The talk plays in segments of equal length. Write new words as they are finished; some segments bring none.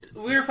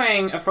we were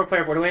playing a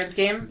 4-player Borderlands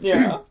game.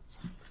 Yeah.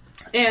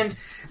 And,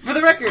 for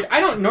the record, I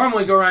don't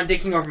normally go around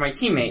dicking over my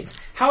teammates.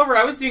 However,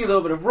 I was doing a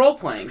little bit of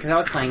role-playing, because I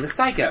was playing the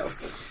Psycho,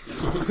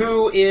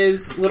 who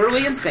is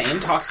literally insane,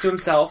 talks to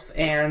himself,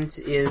 and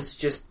is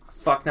just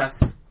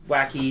fucknuts,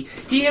 wacky.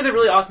 He has a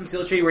really awesome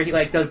skill tree where he,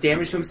 does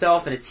damage to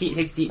himself, and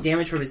takes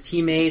damage from his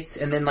teammates,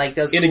 and then,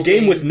 does In cool a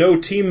game things. with no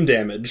team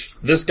damage,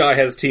 this guy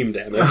has team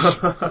damage.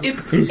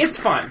 It's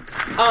fun.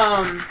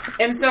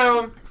 And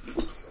so...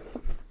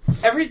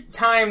 Every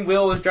time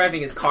Will was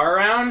driving his car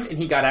around and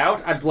he got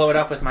out, I'd blow it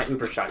up with my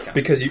Uber shotgun.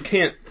 Because you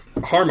can't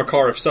harm a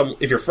car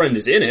if your friend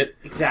is in it.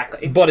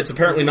 Exactly. But it's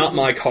apparently not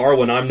my car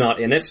when I'm not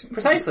in it.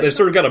 Precisely. They've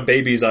sort of got a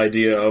baby's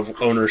idea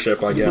of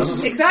ownership, I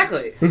guess.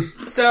 Exactly.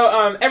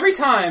 So, every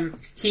time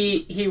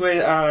he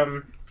would, go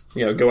out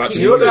he'd go out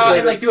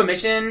and, do a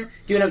mission,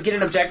 get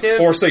an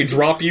objective. Or, say,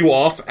 drop you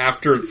off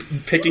after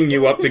picking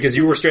you up because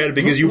you were stranded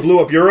because you blew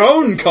up your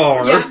own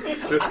car. Yeah.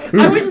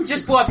 I wouldn't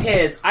just blow up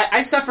his.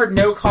 I suffered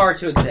no car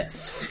to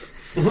exist.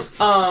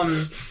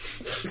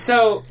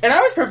 So, and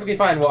I was perfectly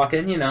fine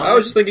walking, I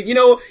was just thinking, you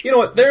know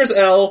what, there's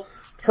Elle.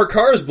 Her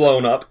car's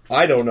blown up.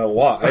 I don't know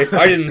why.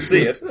 I didn't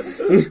see it.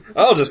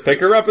 I'll just pick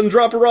her up and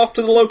drop her off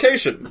to the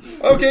location.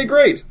 Okay,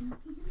 great.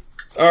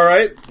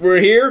 Alright, we're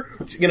here.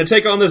 Gonna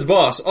take on this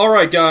boss.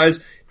 Alright,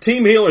 guys.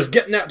 Team Healer's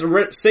getting out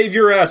to save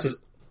your asses.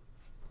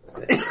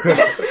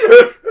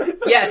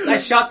 Yes, I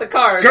shot the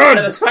car Good.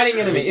 instead of the fighting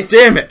enemies.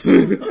 Damn it!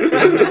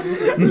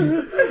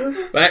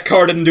 That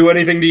car didn't do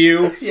anything to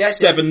you. Yeah,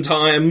 7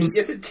 times.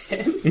 Yes, it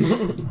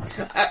did.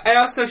 I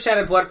also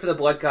shouted blood for the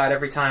blood god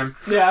every time.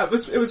 Yeah, it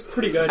was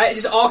pretty good.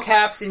 Just all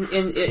caps in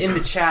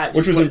the chat.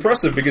 Which was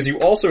impressive because you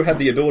also had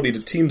the ability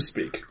to team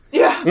speak.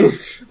 Yeah.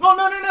 Well,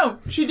 no.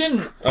 She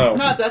didn't. Oh.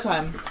 Not at that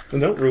time.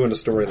 And don't ruin a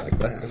story like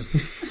that.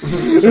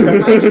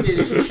 All you did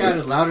is you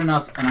shouted loud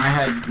enough, and I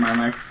had my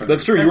microphone.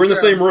 That's true. You were in the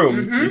same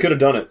room. Mm-hmm. You could have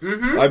done it.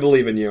 Mm-hmm. I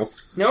believe in you.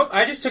 Nope,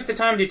 I just took the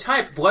time to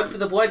type blood for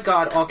the blood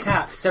god, all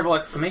caps, several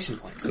exclamation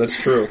points.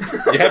 That's true.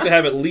 You have to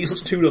have at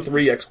least 2 to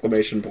 3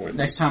 exclamation points.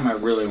 Next time I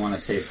really want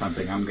to say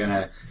something, I'm going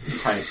to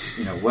type,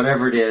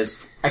 whatever it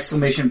is,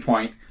 exclamation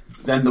point,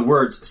 then the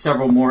words,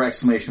 several more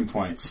exclamation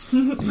points.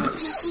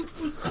 Nice.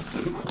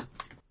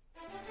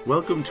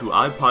 Welcome to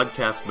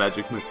iPodcast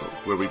Magic Missile,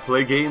 where we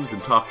play games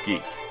and talk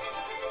geek.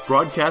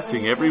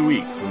 Broadcasting every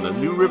week from the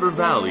New River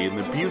Valley in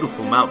the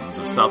beautiful mountains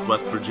of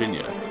Southwest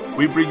Virginia,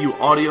 we bring you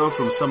audio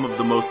from some of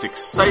the most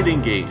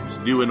exciting games,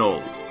 new and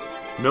old.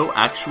 No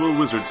actual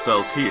wizard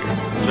spells here,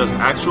 just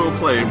actual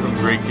play from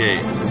great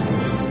games.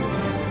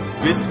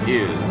 This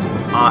is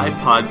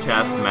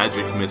iPodcast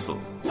Magic Missile.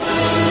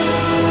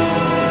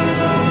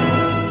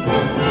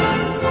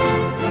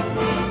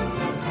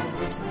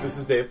 This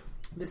is Dave.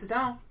 This is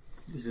Al.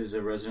 This is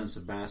a residence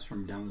of Bass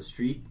from down the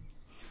street.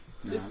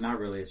 No, not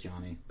really, it's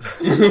Johnny.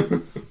 This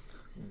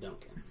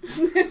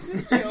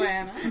is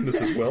Joanna.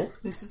 This is Will.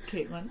 This is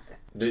Caitlin.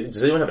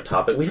 Does anyone have a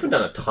topic? We haven't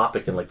done a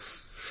topic in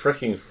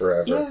freaking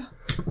forever. Yeah.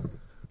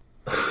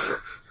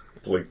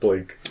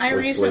 Blink. I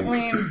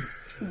recently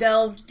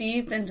delved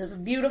deep into the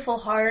beautiful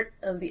heart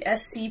of the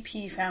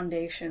SCP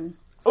Foundation.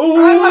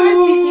 Oh, I love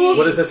SCP!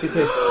 What is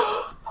SCP?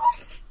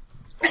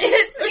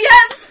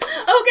 Yes!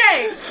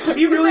 Okay! Have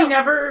you really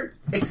never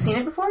seen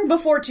it before?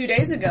 Before 2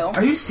 days ago.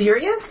 Are you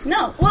serious?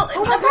 No. Well,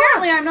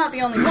 apparently I'm not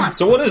the only one.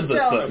 So what is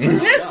this thing?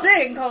 This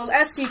thing called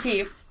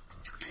SCP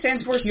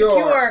stands for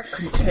Secure,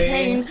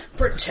 Contain,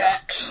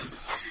 Protect.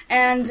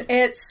 And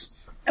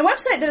it's a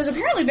website that has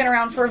apparently been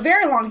around for a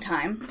very long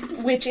time,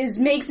 which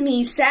makes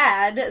me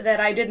sad that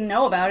I didn't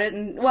know about it.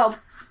 And, well,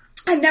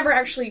 I never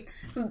actually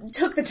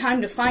took the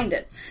time to find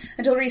it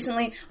until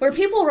recently, where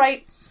people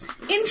write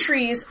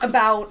entries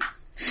about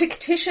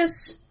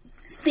fictitious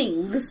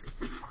things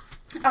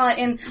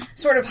in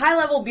sort of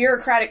high-level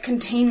bureaucratic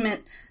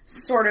containment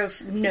sort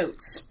of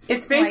notes.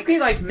 It's basically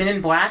like Men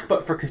in Black,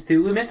 but for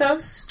Cthulhu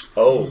mythos.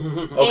 Oh,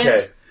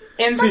 okay.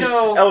 And See,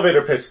 so...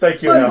 elevator pitch,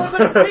 thank you now.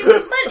 But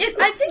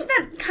I think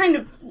that kind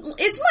of...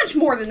 It's much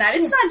more than that.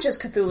 It's not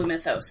just Cthulhu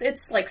mythos.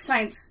 It's like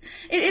science...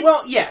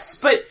 Well, yes,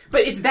 but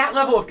it's that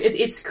level of...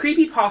 It's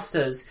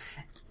creepypastas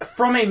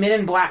from a Men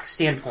in Black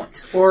standpoint.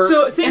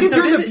 So think if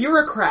you're the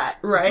bureaucrat,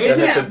 right?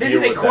 This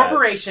is a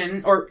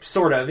corporation, or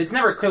sort of. It's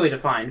never clearly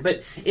defined,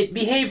 but it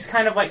behaves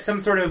kind of like some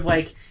sort of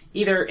like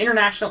either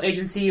international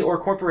agency or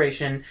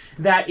corporation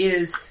that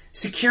is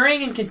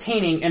securing and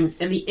containing, and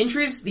the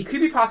entries, the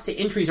creepypasta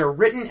entries are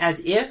written as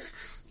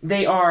if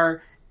they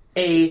are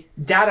a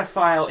data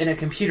file in a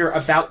computer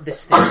about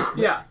this thing.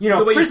 Yeah.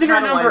 Prisoner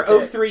number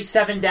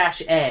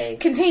 037-A.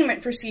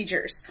 Containment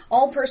procedures.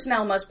 All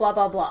personnel must blah,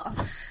 blah, blah.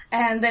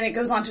 And then it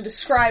goes on to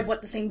describe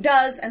what the thing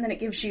does, and then it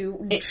gives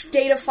you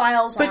data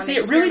files on But see,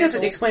 it really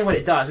doesn't explain what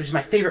it does, which is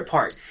my favorite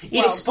part.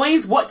 It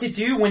explains what to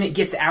do when it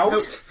gets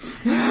out,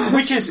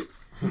 which is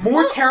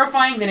more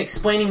terrifying than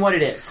explaining what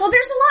it is. Well,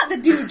 there's a lot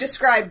that do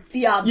describe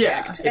the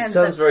object. Yeah. And it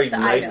sounds very the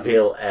Night item.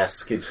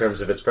 Vale-esque in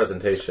terms of its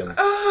presentation.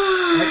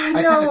 I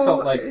kind of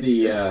felt like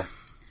the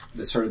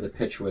sort of the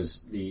pitch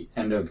was the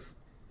end of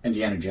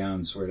Indiana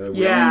Jones, where they're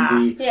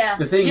wearing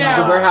the thing in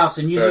the warehouse,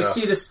 and you just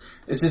see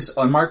this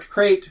unmarked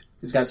crate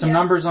It's got some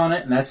numbers on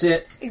it, and that's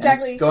it.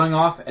 Exactly. And it's going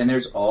off, and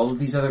there's all of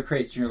these other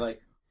crates, and you're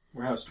like,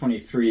 Warehouse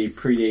 23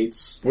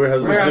 predates...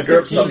 Warehouse the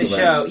GURP 13, the supplement.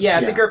 show. Yeah,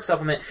 it's a GURP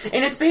supplement.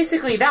 And it's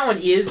basically, that one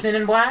is Men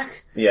in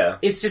Black. Yeah.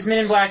 It's just Men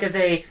in Black as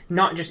a,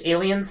 not just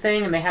aliens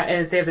thing, and they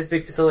have this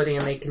big facility,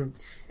 and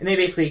they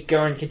basically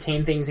go and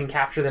contain things and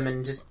capture them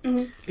and just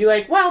be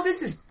like, well,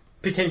 this is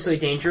potentially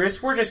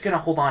dangerous, we're just gonna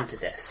hold on to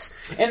this.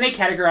 And they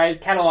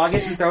catalog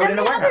it and throw it in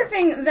a warehouse. And the other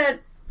thing that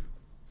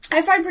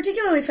I find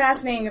particularly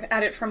fascinating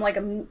at it from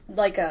looking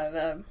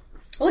at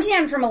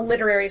it from a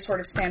literary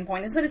sort of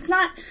standpoint is that it's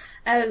not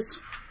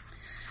as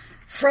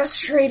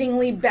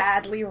frustratingly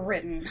badly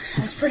written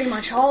as pretty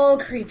much all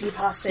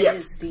creepypasta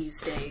is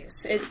these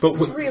days.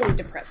 It's really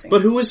depressing.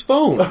 But who is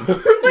Phone? But who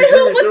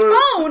was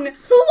Phone?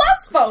 Who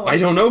was Phone? I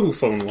don't know who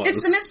Phone was.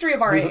 It's the mystery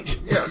of our age.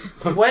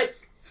 What?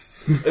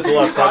 It's a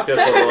last podcast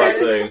on the last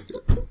thing.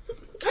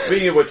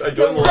 Speaking of which, I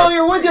joined the So last...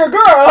 you're with your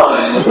girl!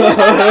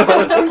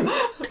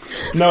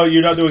 No,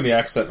 you're not doing the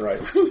accent right.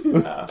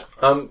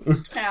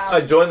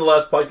 I joined the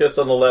last podcast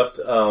on the left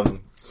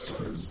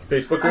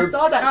Facebook I group.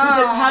 saw that because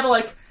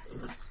it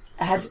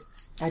had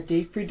a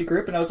date free to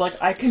group, and I was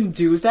like, I can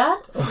do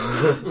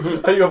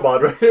that? Are you a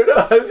moderator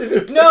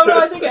now? No,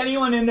 I think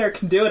anyone in there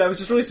can do it. I was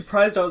just really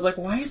surprised. I was like,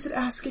 why is it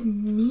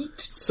asking me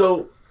to...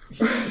 So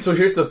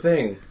here's the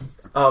thing.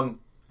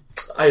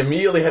 I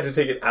immediately had to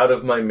take it out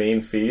of my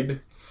main feed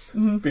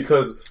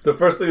because the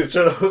first thing it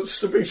showed up was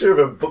just a picture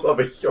of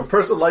a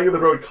person lying in the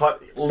road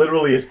cut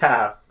literally in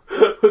half.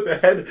 With the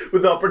head,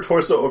 with the upper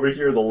torso over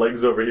here, the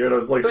legs over here, and I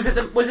was like... Was it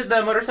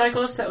the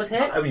motorcyclist that was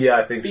hit? Yeah,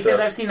 I think so. Because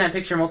I've seen that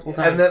picture multiple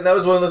times. And then that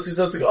was one of those things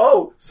I was like,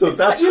 oh, so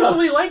that's It's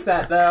usually like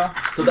that, though.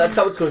 So that's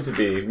how it's going to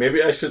be.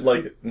 Maybe I should,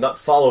 not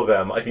follow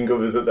them. I can go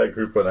visit that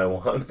group when I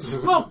want.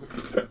 Well,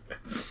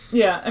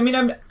 yeah, I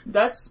mean,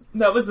 that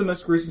was the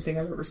most gruesome thing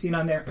I've ever seen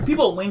on there.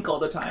 People wink all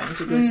the time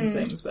to gruesome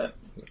things, but...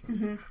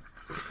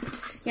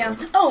 Yeah.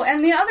 Oh,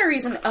 and the other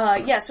reason,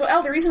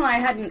 the reason why I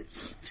hadn't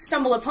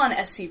stumbled upon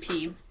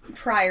SCP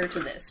prior to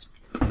this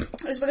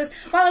is because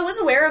while I was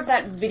aware of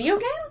that video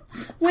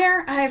game,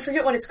 where, I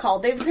forget what it's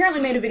called, they've apparently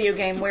made a video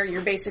game where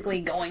you're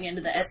basically going into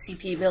the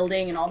SCP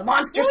building and all the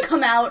monsters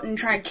come out and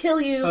try and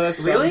kill you. Oh,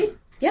 that's Really? fun.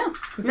 Yeah.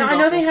 No, I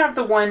know they have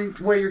the one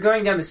where you're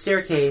going down the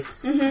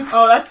staircase.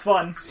 Oh, that's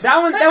fun.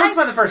 That one's I've-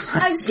 fun the first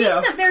time. I've seen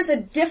that there's a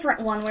different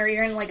one where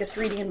you're in like a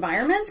 3D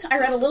environment. I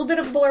read a little bit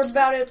of blurb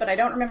about it, but I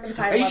don't remember the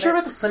title Are you of sure it.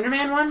 about the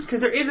Slenderman one?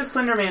 Because there is a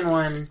Slenderman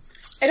one.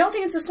 I don't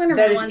think it's the That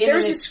Slenderman is one. in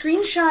There's the- a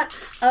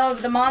screenshot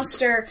of the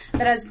monster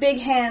that has big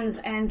hands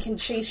and can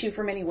chase you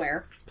from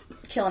anywhere,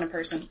 killing a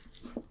person.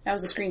 That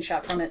was a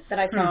screenshot from it that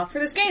I saw for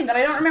this game that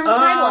I don't remember the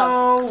title of.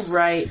 Oh,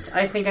 right.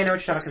 I think I know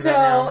what you're talking So,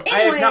 about now. I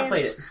have not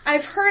played anyways, it.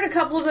 I've heard a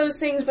couple of those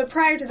things, but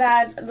prior to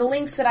that, the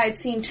links that I'd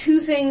seen, two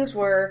things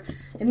were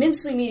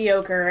immensely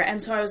mediocre,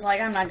 and so I was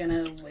like, I'm not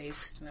gonna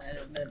waste...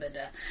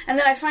 And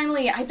then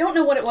I don't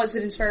know what it was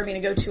that inspired me to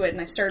go to it, and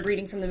I started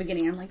reading from the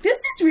beginning. I'm like, this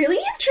is really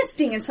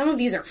interesting, and some of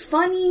these are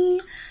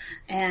funny,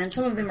 and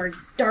some of them are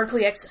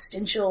darkly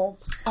existential.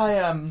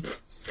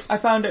 I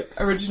found it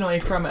originally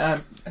from a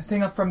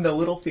thing from the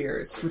Little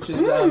Fears, which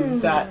is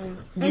that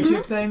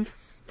YouTube thing.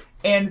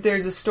 And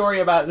there's a story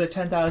about the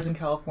 10,000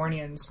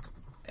 Californians,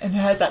 and it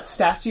has that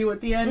statue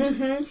at the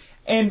end.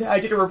 And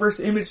I did a reverse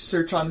image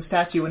search on the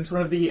statue, and it's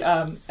one of the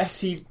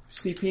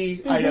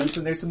SCP items,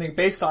 and there's something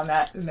based on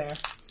that in there.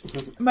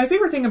 My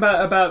favorite thing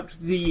about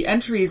the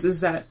entries is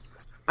that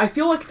I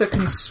feel like the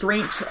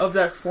constraint of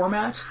that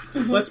format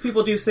lets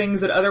people do things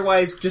that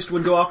otherwise just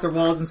would go off their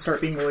walls and start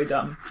being really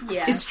dumb.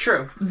 Yeah. It's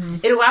true.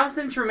 It allows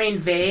them to remain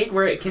vague,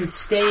 where it can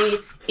stay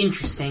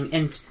interesting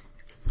and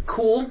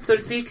cool, so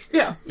to speak.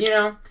 Yeah. You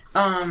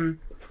know?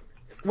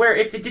 Where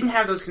if it didn't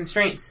have those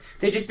constraints,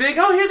 they'd just be like,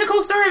 oh, here's a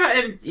cool story about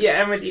it. And yeah,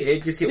 I'm with you.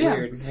 It'd just get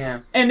weird. Yeah.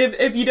 And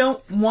if you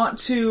don't want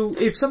to,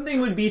 if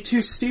something would be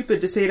too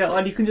stupid to say it out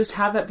loud, you can just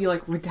have that be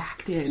like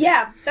redacted.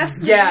 Yeah,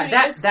 that's the Yeah,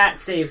 beauty. that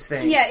saves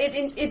things. Yeah,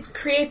 it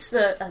creates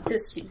the,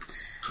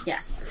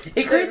 yeah.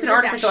 It creates an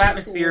artificial redaction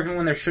atmosphere tool. even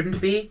when there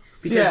shouldn't be,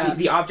 because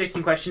the object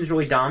in question is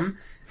really dumb.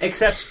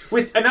 Except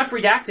with enough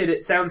redacted,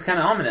 it sounds kind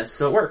of ominous,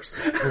 so it works.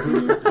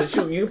 But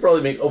you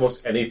probably make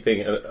almost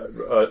anything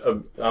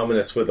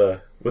ominous with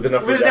enough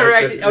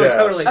redacted.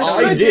 Totally.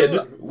 I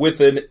did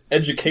with an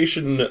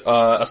education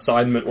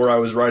assignment where I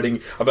was writing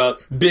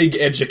about big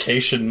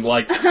education,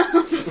 like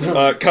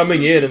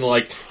coming in and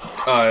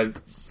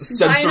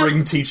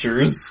censoring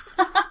teachers.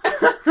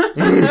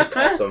 That's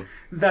awesome.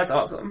 That's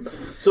awesome.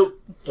 So,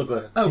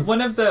 go ahead.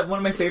 One of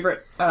my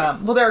favorite, there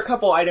are a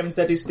couple items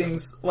that do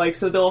things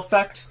so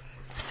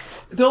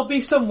there'll be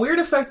some weird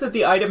effect that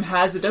the item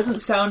has. It doesn't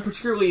sound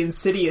particularly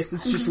insidious.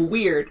 It's just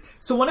weird.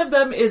 So one of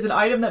them is an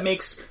item that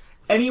makes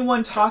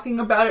anyone talking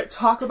about it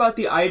talk about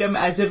the item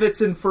as if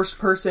it's in first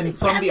person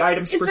from the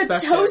item's perspective.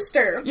 It's a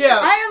toaster. Yeah.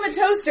 I am a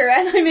toaster,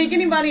 and I make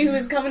anybody who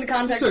has come into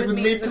contact with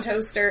me as a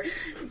toaster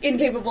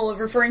incapable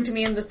of referring to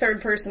me in the third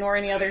person or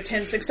any other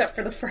tense except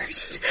for the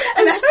first.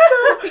 And that's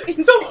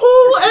the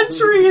whole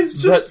entry is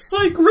just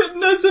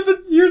written as if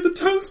you're the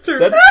toaster.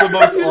 That's the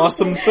most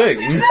awesome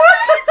thing.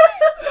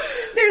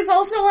 There's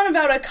also one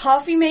about a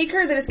coffee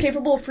maker that is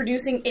capable of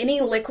producing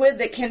any liquid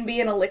that can be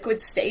in a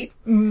liquid state.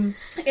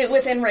 It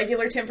within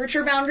regular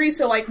temperature boundaries,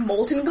 so like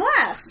molten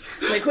glass,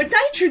 liquid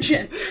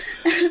nitrogen,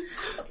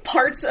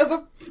 parts of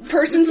a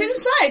person's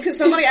inside, because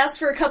somebody asks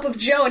for a cup of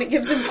Joe and it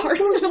gives him parts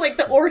of like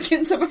the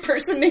organs of a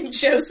person named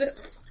Joseph.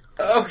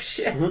 Oh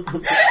shit. It's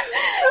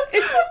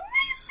amazing.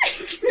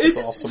 It's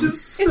awesome.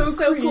 Just so, It's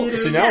so cool. creative.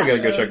 So now we gotta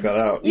go check that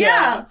out.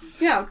 Yeah.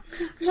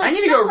 I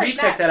need to go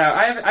recheck that out.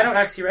 I don't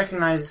actually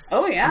recognize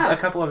Oh, yeah. a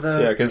couple of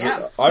those. Yeah, because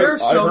Yeah. I There are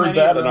so heard many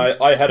that of and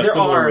them. I had a There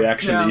similar are,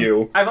 reaction yeah. to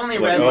you. I've only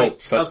Like, read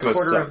like a that's gonna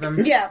quarter suck. of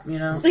them. Yeah. You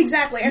know?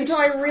 Exactly. And so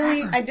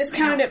I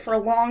discounted it for a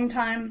long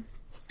time.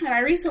 And I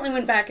recently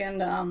went back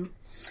and, I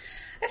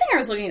think I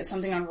was looking at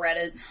something on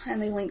Reddit,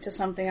 and they linked to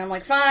something. I'm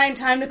like, fine,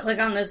 time to click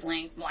on this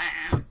link. Blah.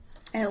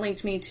 And it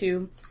linked me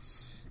to,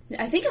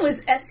 I think it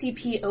was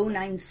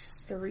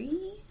SCP-093?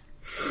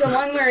 The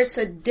one where it's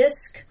a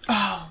disc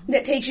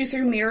that takes you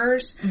through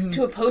mirrors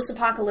to a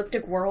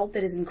post-apocalyptic world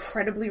that is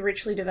incredibly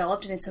richly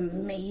developed, and it's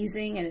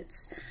amazing, and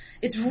it's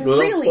don't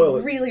really, spoil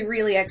it. really,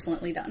 really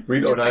excellently done.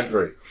 Read Just saying.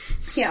 093.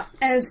 Yeah,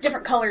 and it's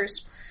different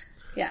colors.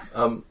 Yeah.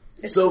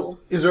 It's So, cool.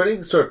 is there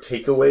any sort of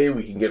takeaway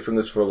we can get from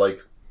this for, like...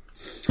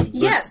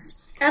 Yes,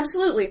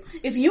 absolutely.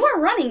 If you are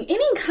running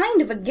any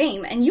kind of a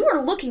game and you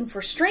are looking for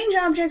strange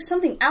objects,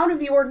 something out of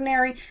the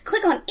ordinary,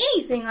 click on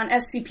anything on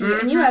SCP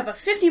and you have a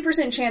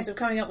 50% chance of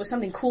coming up with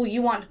something cool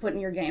you want to put in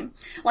your game.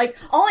 Like,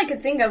 all I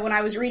could think of when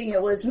I was reading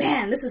it was,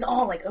 man, this is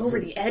all like over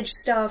the edge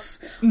stuff,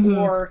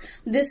 or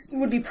this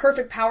would be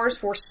perfect powers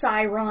for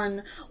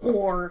Psy-Run,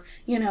 or,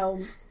 you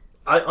know...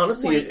 I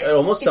honestly, Like, it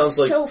almost it's sounds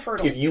like so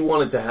fertile. if you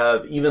wanted to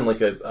have even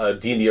like a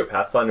D&D or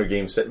Pathfinder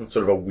game set in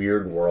sort of a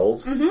weird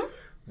world,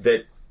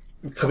 that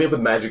coming up with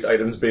magic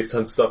items based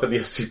on stuff in the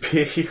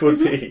SCP would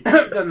be...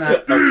 I've done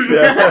that.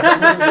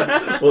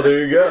 Well,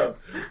 there you go.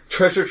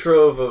 Treasure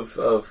trove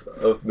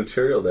of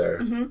material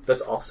there.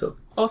 That's awesome.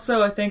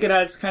 Also, I think it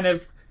has kind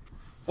of,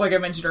 like I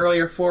mentioned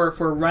earlier, for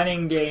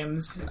running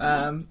games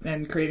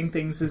and creating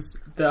things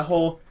is the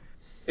whole...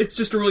 It's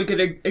just a really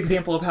good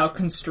example of how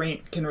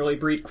constraint can really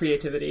breed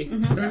creativity.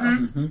 So.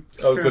 I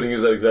was going to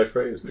use that exact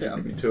phrase. Yeah.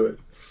 Beat me to it.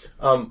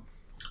 I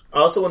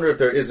also wonder if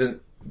there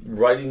isn't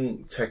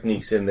writing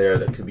techniques in there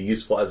that could be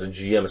useful as a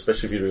GM,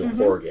 especially if you're doing a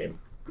horror game.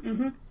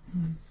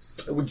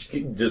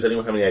 Does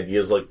anyone have any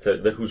ideas, like,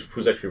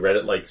 who's actually read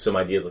it? Like, some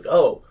ideas, like,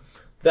 oh,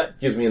 that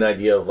gives me an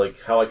idea of,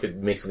 like, how I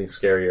could make something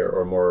scarier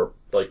or more,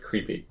 like,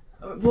 creepy.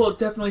 Well,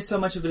 definitely so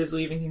much of it is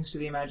leaving things to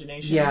the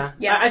imagination. Yeah.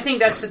 Yeah. I think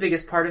that's the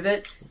biggest part of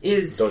it,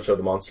 is... Don't show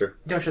the monster.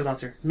 Don't show the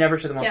monster. Never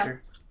show the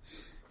monster.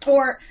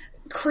 Or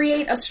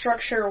create a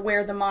structure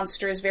where the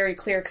monster is very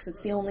clear because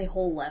it's the only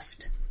hole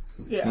left.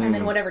 Yeah. And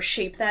then whatever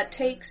shape that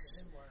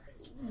takes,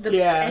 the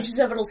Yeah. edges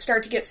of it will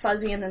start to get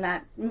fuzzy, and then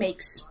that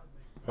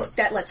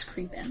lets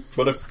creep in.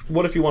 What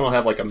if you want to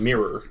have like a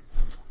mirror?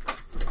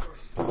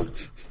 God,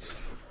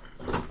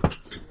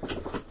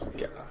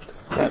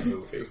 that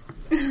movie.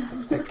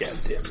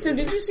 Goddamn. So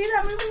did you see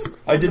that movie?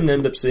 I didn't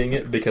end up seeing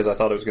it because I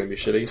thought it was going to be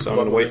shitty, so I'm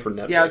going to wait for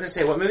Netflix. Yeah, I was gonna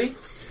say, what movie?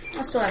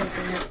 I still haven't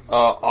seen it.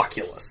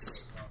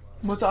 Oculus.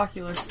 What's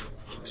Oculus?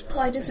 Well,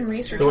 I did some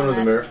research The one on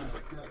with the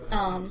that.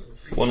 mirror.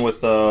 One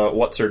with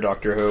what's her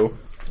Doctor Who?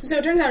 So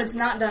it turns out it's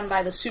not done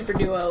by the super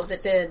duo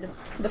that did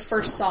the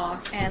first Saw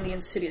and the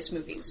Insidious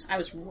movies. I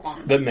was wrong.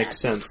 about That makes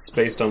sense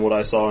based on what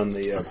I saw in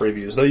the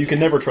previews. Though you can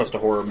never trust a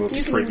horror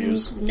movie's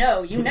previews.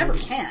 No, you never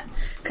can.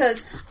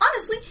 Because,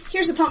 honestly,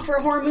 here's a pump for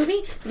a horror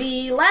movie.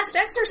 The Last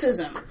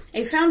Exorcism,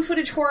 a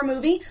found-footage horror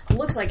movie,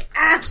 looks like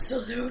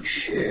absolute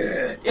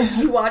shit. If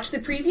you watch the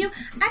preview,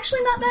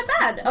 actually not that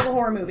bad of a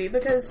horror movie,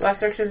 because...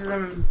 Last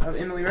Exorcism of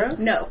Emily Rose?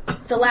 No,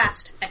 The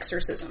Last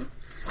Exorcism,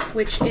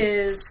 which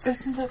is...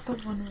 Isn't that the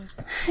one with...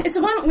 It's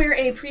the one where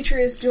a preacher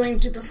is doing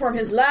to perform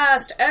his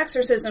last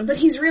exorcism, but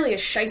he's really a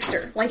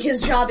shyster. Like, his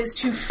job is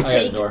to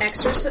fake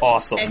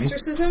Awesome.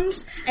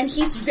 exorcisms, and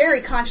he's very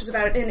conscious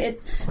about it, and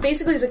it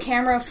basically is a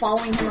camera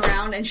following him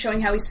around and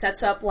showing how he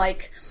sets up,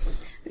 like...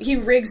 He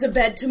rigs a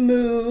bed to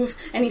move,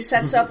 and he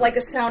sets up, like,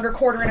 a sound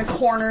recorder in a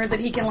corner that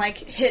he can, like,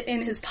 hit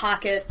in his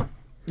pocket.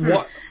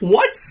 What?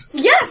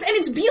 Yes, and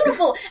it's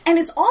beautiful, and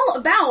it's all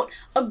about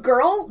a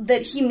girl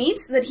that he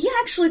meets that he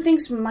actually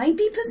thinks might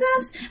be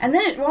possessed, and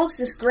then it walks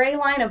this gray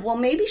line of, well,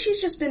 maybe she's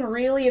just been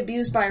really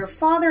abused by her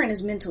father and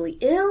is mentally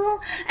ill,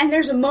 and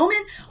there's a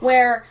moment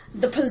where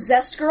the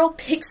possessed girl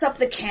picks up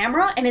the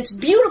camera, and it's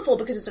beautiful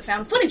because it's a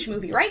found footage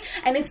movie, right?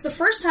 And it's the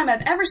first time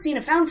I've ever seen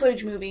a found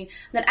footage movie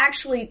that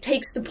actually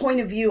takes the point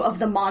of view of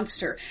the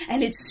monster,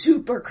 and it's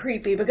super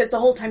creepy because the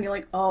whole time you're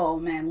like, oh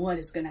man, what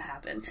is gonna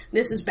happen?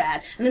 This is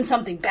bad. And then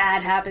something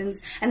bad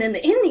happens, and then the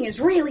ending is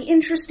really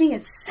interesting,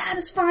 it's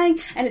satisfying,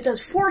 and it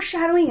does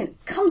foreshadowing,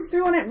 and comes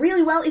through on it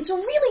really well. It's a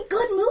really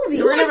good movie.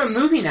 So we're gonna have a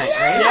movie night,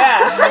 right?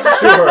 Yeah.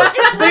 Sure.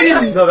 It's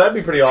really No, that'd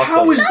be pretty awesome.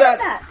 How is not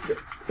that?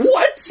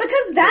 What?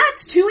 because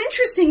that's too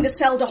interesting to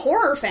sell to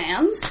horror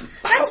fans.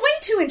 That's way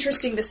too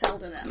interesting to sell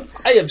to them.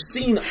 I have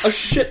seen a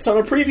shit ton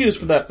of previews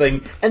for that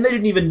thing, and they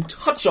didn't even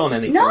touch on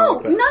anything. No,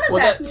 like that. none of Well,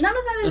 that. that- None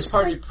of that is It's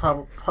like,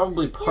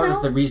 probably part know?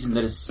 of the reason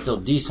that it's still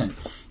decent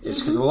is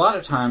because a lot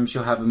of times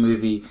you'll have a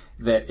movie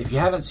that, if you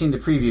haven't seen the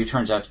preview,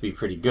 turns out to be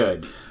pretty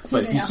good.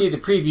 But if you see the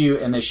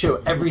preview and they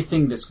show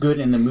everything that's good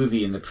in the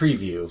movie in the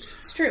preview...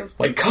 It's true.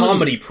 Like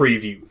comedy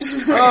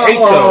previews. I hate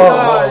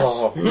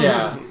those.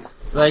 Yeah.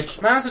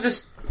 Like... Might as well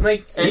just,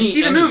 you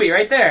see the movie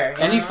right there.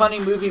 Any funny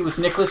movie with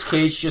Nicolas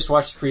Cage, just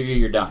watch the preview,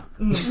 you're done.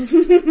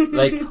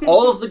 Like,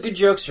 all of the good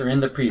jokes are in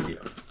the preview.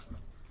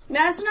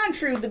 That's not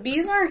true. The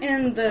bees aren't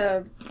in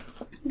the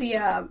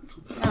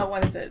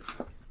what is it?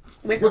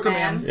 Wicker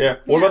Man. Yeah.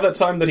 What about that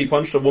time that he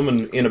punched a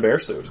woman in a bear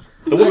suit?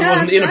 The woman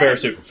wasn't in a bear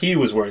suit. He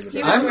was wearing the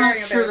bear suit. I'm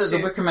not sure that the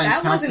Wicker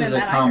Man counts as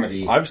a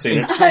comedy. I've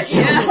seen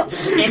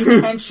it.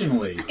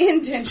 Intentionally.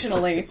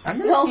 Intentionally. I've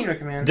never seen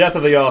Wicker Man. Death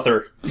of the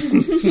author. I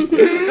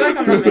feel like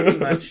I'm not missing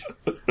much.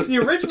 The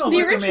original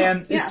Wicker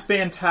Man is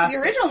fantastic.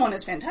 The original one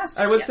is fantastic.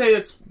 I would say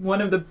it's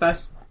one of the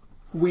best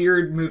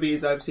weird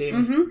movies I've seen.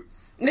 Mm-hmm.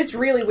 It's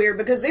really weird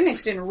because they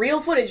mixed in real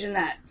footage in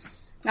that.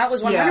 That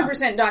was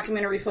 100%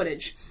 documentary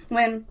footage.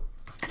 When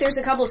there's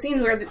a couple of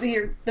scenes where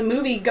the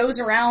movie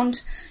goes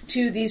around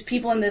to these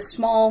people in this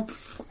small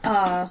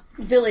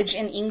village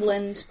in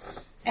England,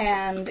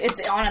 and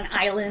it's on an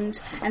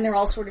island, and they're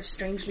all sort of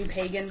strangely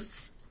pagan.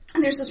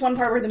 And there's this one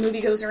part where the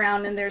movie goes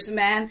around, and there's a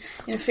man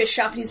in a fish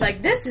shop, and he's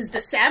like, "This is the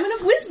Salmon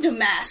of Wisdom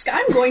mask.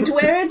 I'm going to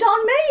wear it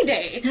on May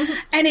Day."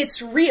 And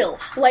it's real.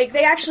 Like,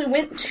 they actually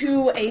went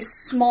to a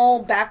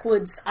small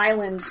backwoods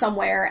island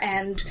somewhere,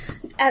 and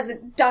as a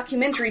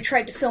documentary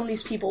tried to film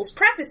these people's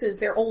practices,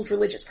 their old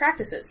religious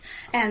practices.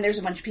 And there's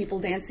a bunch of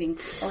people dancing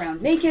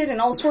around naked, and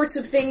all sorts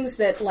of things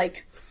that,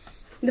 like...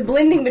 the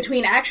blending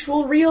between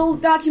actual real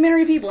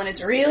documentary people, and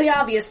it's really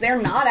obvious they're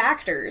not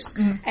actors,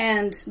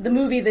 and the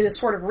movie that is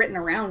sort of written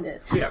around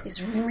it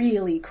is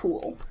really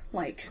cool.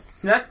 Like,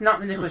 That's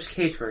not the Nicolas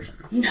Cage version.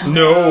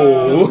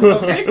 No.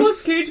 The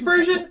Nicolas Cage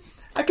version,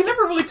 I can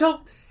never really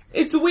tell.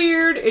 It's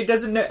weird. It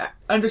doesn't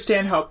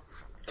understand how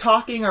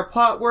talking or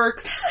plot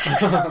works.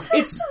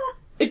 It's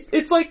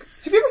like,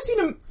 have you ever seen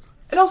a...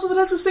 And also, it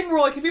has this thing where,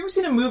 like, have you ever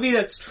seen a movie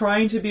that's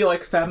trying to be,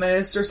 like,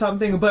 feminist or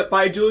something, but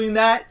by doing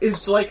that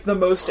is, like, the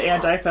most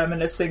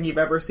anti-feminist thing you've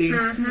ever seen?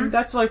 Mm-hmm.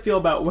 That's how I feel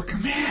about Wicker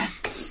Man.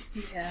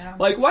 yeah.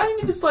 Like, why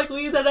didn't you just, like,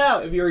 leave that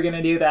out if you were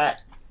gonna do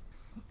that?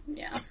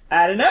 Yeah.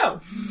 I don't know.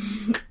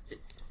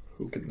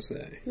 Who can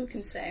say? Who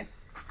can say?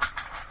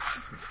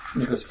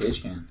 Nicolas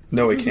Cage can.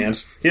 No, he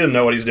can't. He doesn't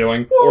know what he's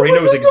doing, or he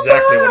knows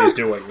exactly what he's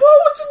doing. What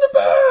was in the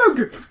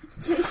bag?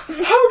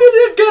 How did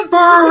it get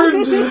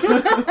burned?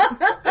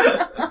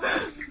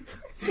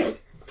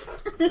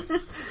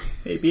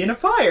 Maybe in a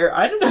fire.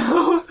 I don't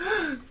know.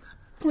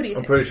 What do you think?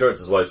 I'm pretty sure it's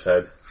his wife's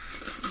head.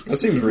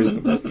 That seems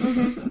reasonable.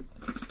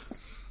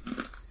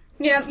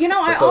 Yeah, you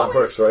know, That's how that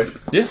works, right?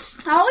 Yeah.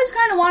 I always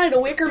kind of wanted a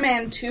Wicker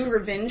Man 2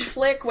 revenge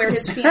flick where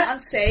his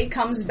fiancée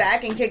comes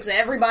back and kicks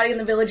everybody in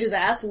the village's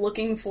ass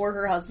looking for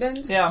her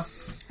husband. Yeah.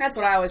 That's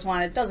what I always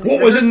wanted. Doesn't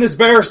What was in this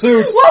bear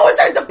suit? What was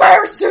in the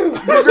bear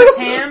suit? River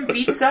Tam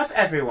beats up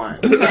everyone.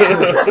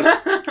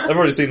 I've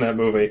already seen that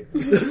movie.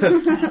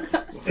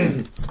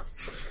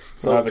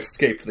 I've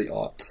escaped the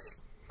aughts.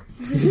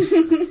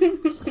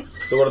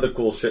 So what other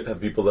cool shit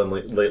have people done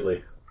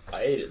lately?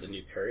 I ate at the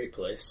new curry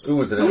place. Ooh,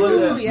 was it any Ooh,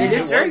 good? yeah. It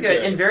is very was good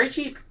good. and very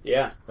cheap.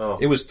 Yeah. Oh.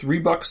 It was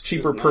 $3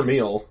 cheaper It was per nice.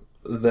 meal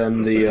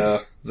than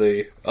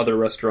the other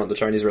restaurant, the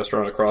Chinese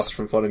restaurant across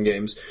from Fun and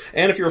Games.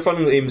 And if you're a Fun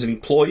and Games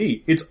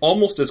employee, it's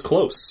almost as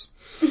close.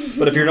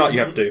 But if you're not,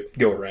 you have to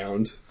go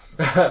around.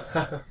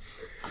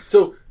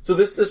 So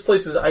this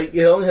place is,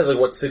 it only has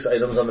 6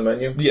 items on the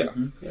menu? Yeah.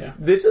 Yeah.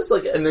 This is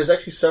and there's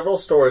actually several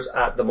stores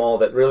at the mall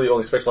that really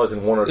only specialize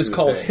in one or two It's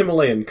called things.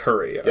 Himalayan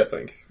curry, I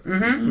think. And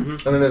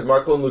then there's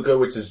Marco and Luca,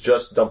 which is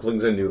just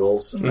dumplings and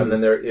noodles. And then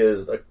there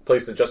is a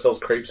place that just sells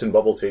crepes and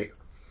bubble tea.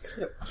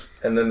 Yep.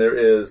 And then there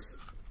is,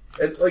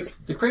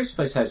 The crepes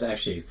place has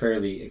actually a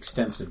fairly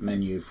extensive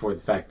menu for the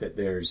fact that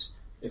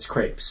it's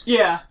crepes.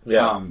 Yeah.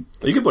 yeah.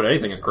 You can put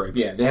anything in a crepe.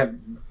 Yeah, they have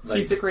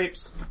Pizza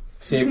crepes.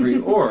 savory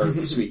or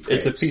sweet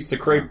crepes. It's a pizza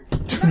crepe.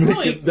 Not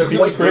really. They're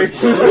white crepes.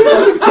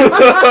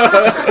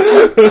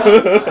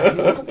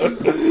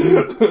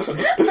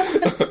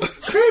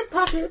 Crepe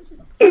pocket.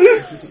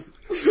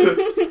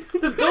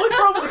 The only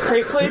problem with the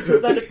crepe place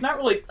is that it's not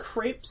really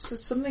crepes.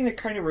 It's something that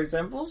kind of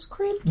resembles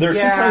crepe. There are two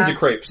kinds of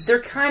crepes. They're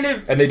kind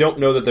of And they don't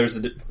know that there's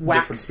a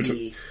difference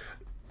between... waxy.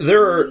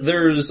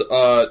 There's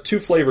 2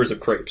 flavors of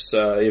crepes.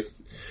 If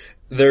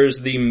there's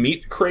the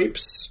meat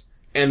crepes,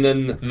 and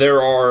then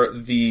there are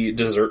the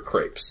dessert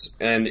crepes.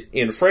 And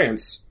in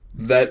France,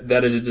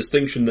 that is a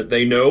distinction that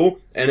they know.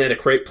 And at a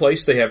crepe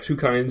place, they have 2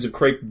 kinds of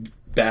crepe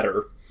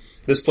batter.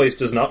 This place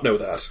does not know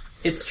that.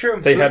 It's true.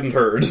 They hadn't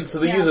heard. So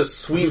they use a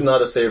sweet,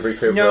 not a savory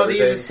crepe No, for they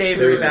everything? use a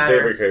savory They use batter. a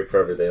savory crepe for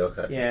everything,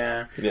 okay.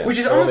 Yeah. Yeah. Which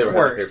is I've only almost ever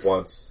had a worse, crepe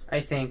once.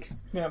 I think.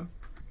 Yeah.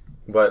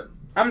 But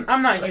I'm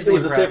not it usually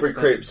was a impressed, savory but-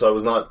 crepe, so I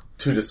was not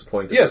too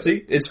disappointed. Yeah,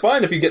 see, it's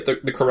fine if you get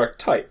the correct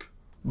type.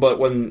 But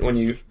when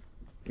you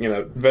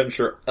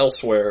venture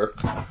elsewhere...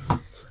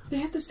 They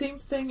have the same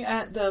thing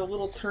at the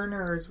little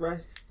Turner's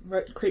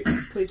crepe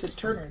place at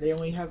Turner. They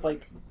only have,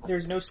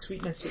 there's no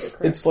sweetness to the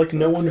crepe. It's like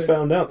no one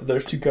found out that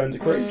there's 2 kinds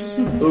of crepes.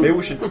 Maybe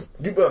we should...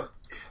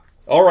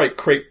 Alright,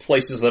 crepe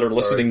places that are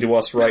listening to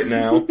us right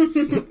now.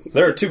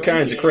 There are two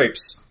kinds of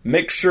crepes.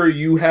 Make sure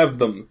you have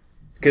them.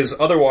 Because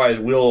otherwise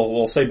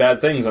we'll say bad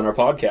things on our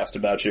podcast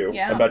about you.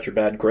 Yeah. About your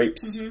bad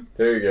grapes.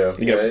 There you go.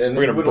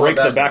 We're going to break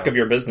the back of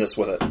your business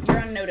with it. You're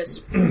on notice.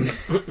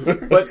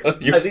 But I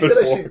think that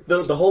actually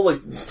the whole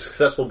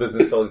successful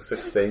business selling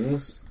 6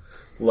 things,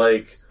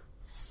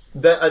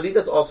 that I think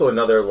that's also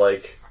another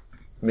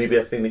maybe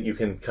a thing that you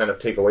can kind of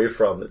take away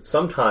from, that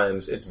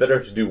sometimes it's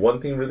better to do one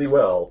thing really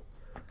well,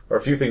 or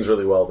a few things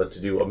really well, than to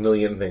do a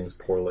million things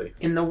poorly.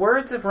 In the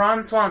words of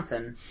Ron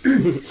Swanson,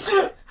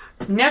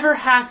 never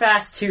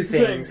half-ass 2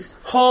 things,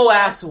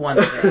 whole-ass 1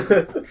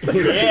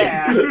 thing.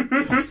 Yeah. There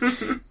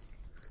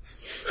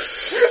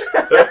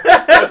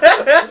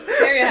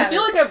you I have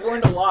feel it. like I've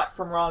learned a lot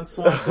from Ron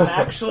Swanson,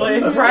 actually.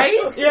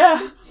 Right?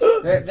 Yeah.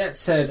 That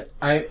said,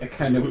 I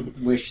kind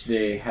of wish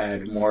they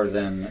had more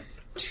than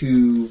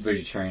 2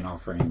 vegetarian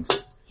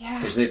offerings. Yeah.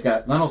 Because they've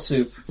got lentil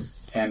soup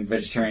and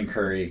vegetarian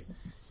curry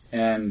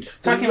and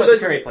Talking about the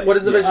curry place. What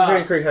does the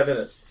vegetarian curry have in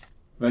it?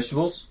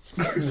 vegetables.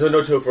 So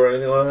no tofu or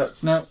anything like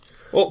that? No.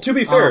 Well, to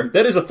be fair,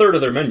 that is a third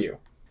of their menu.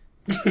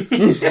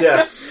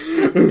 Yes.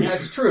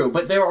 That's true,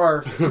 but there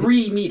are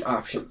 3 meat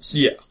options.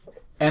 Yeah.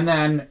 And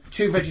then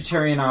 2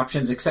 vegetarian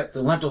options, except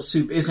the lentil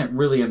soup isn't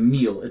really a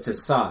meal, it's a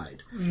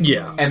side.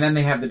 Yeah. And then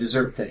they have the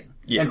dessert thing.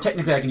 Yeah. And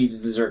technically I can eat the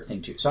dessert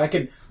thing too. So I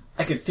could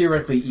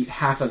theoretically eat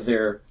half of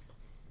their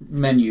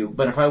menu,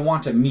 but if I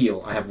want a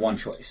meal, I have one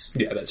choice.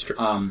 Yeah, that's true.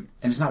 And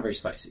it's not very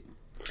spicy.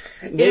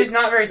 It is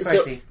not very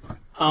spicy.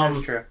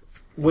 That's true.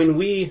 When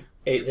we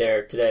ate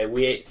there today,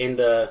 we ate in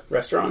the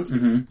restaurant,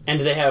 and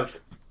they have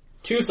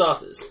 2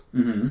 sauces.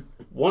 Mm-hmm.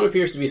 One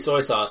appears to be soy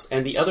sauce,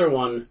 and the other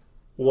one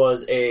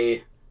was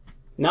a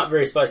not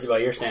very spicy by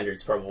your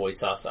standards, probably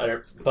sauce.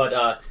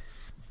 But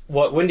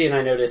what Wendy and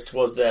I noticed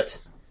was that,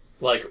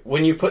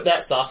 when you put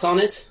that sauce on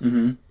it,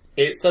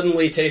 it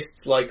suddenly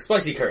tastes like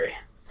spicy curry.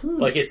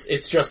 Like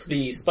it's just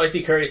the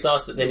spicy curry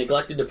sauce that they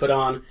neglected to put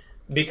on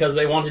because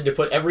they wanted to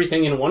put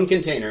everything in one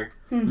container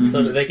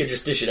so that they could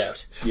just dish it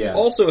out. Yeah.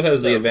 Also, it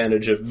has the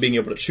advantage of being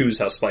able to choose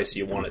how spicy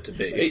you want it to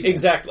be.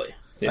 Exactly.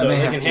 So they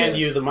they have can to- hand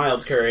you the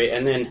mild curry,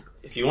 and then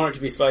if you want it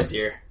to be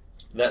spicier,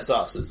 that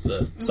sauce is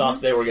the sauce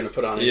they were going to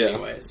put on it Yeah.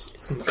 anyways.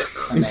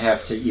 And they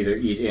have to either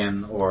eat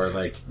in or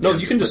No,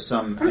 you can put just-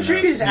 some. I'm sure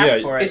you can just ask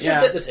Yeah, for it. It's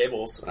just at the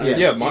tables. Yeah.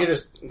 Yeah, you can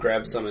just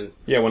grab some and...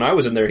 Yeah, when I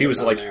was in there, he was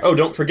Down like, there. "Oh,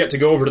 don't forget to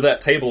go over to that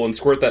table and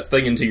squirt that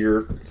thing into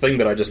your thing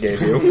that I just gave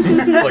you."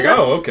 Like,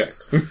 oh, okay.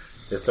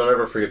 Yes, don't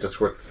ever forget to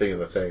squirt the thing in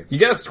the thing. You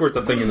gotta squirt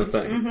the thing in the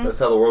thing. That's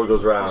how the world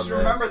goes round, Just man.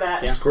 remember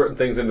that. Yeah. Squirting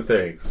things into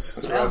things.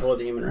 Survival of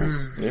the human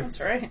race.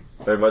 That's right.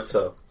 Very much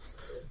so.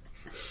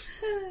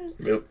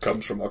 Milk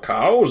comes from a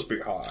cow's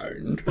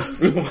behind.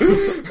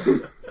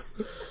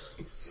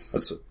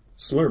 That's a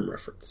Slurm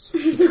reference.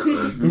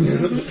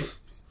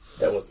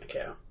 That wasn't a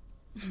cow.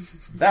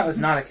 That was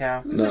not a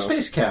cow. It's a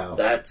space cow.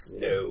 That's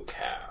no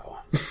cow.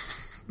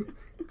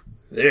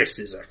 This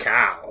is a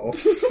cow.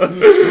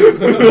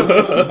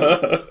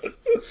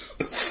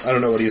 I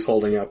don't know what he's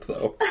holding up,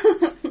 though.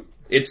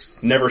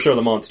 It's never show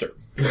the monster.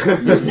 A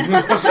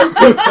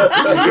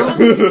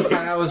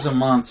cow is a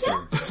monster.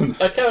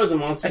 A cow is a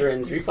monster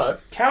in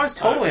 3.5. Cow is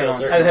totally a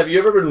monster. And have you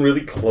ever been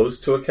really close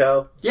to a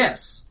cow?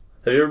 Yes.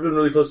 Have you ever been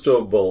really close to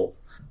a bull?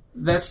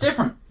 That's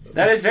different.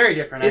 That is very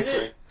different, Is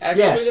actually. it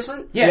actually Yes.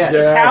 different? Yes,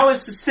 Yes. cow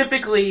is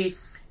specifically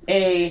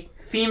a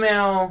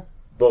female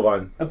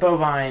Bovine. a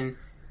bovine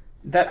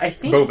that I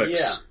think Bovix.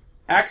 Yeah.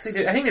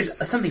 actually I think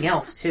there's something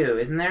else too,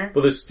 isn't there?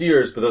 Well, there's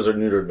steers, but those are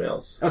neutered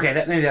males. Okay,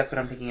 maybe that's what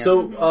I'm thinking of.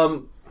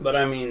 So, But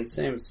I mean,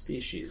 same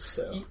species,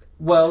 so...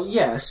 Well,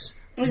 yes.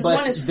 Because But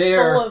one is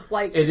there, full of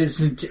it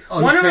isn't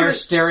One of unfair the-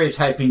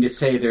 stereotyping to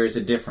say there is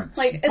a difference.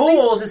 at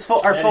bulls least,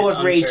 are That full is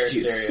of rage unfair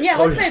juice. stereotype.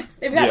 yeah, let's say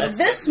they've got Yeah.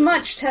 this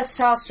much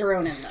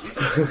testosterone in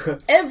them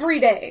every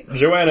day.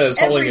 Joanna is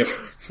holding it.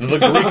 The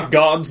Greek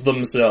gods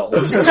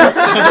themselves.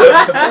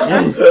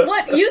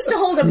 What used to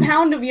hold a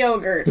pound of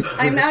yogurt,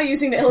 I'm now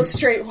using to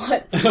illustrate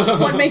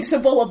what makes a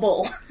bull a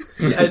bull.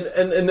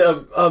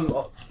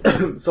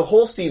 So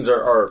Holsteins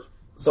are.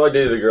 So I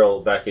dated a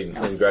girl back in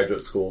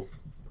graduate school.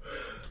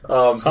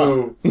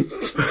 Who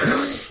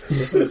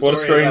This is What a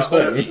story strange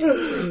about thing.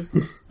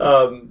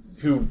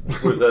 Holsteins. who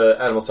was an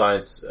animal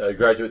science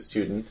graduate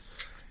student,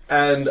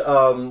 and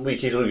we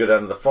occasionally go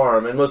down to the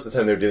farm, and most of the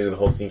time they're dealing with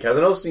Holstein cows.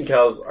 And Holstein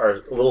cows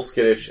are a little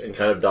skittish and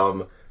kind of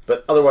dumb,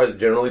 but otherwise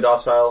generally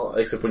docile,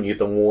 except when you get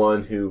the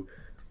one who,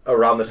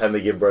 around the time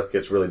they give birth,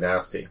 gets really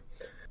nasty.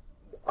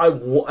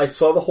 I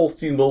saw the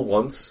Holstein bull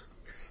once.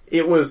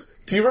 It was.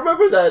 Do you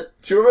remember that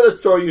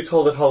story you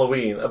told at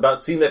Halloween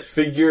about seeing that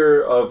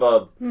figure of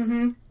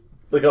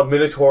like a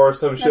minotaur or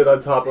some shit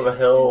on top of a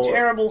hill?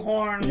 Terrible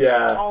horns,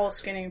 Yeah. all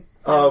skinny.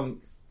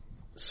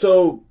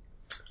 So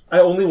I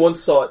only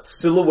once saw it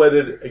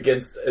silhouetted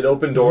against an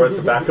open door at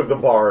the back of the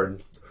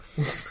barn.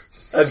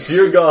 And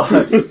dear God,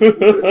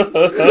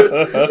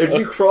 if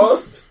you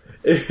crossed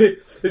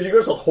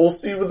a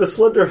Holstein with a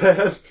slender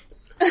man,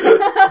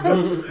 That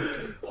would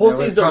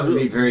Holsteins are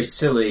probably be very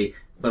silly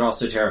but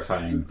also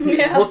terrifying.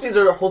 Yeah.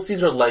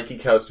 Holsteins are lanky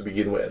cows to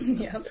begin with.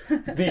 Yep.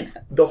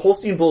 The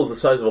Holstein bull is the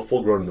size of a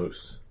full-grown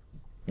moose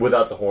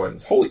without the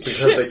horns. Holy because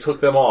shit. they took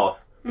them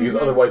off because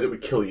otherwise it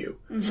would kill you.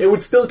 It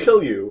would still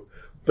kill you,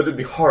 but it'd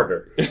be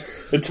harder.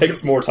 It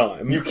takes more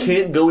time. You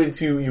can't go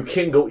into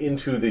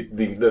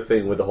the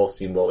thing with the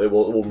Holstein bull. It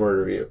will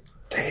murder you.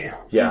 Damn.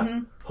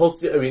 Yeah.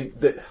 Holstein. I mean,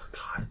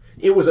 God,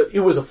 it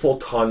was a full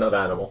ton of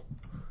animal,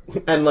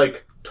 and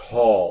like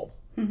tall.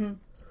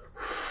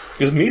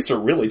 Because meese are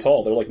really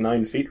tall. They're like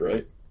 9 feet,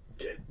 right?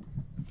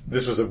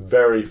 This was a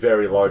very,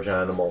 very large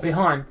animal. Wait,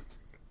 hold on.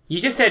 You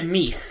just said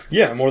meese.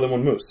 Yeah, more than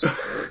one moose.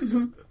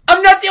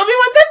 I'm not the only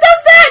one that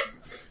does that!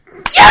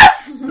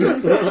 Yes!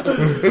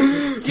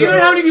 Do you know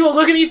how many people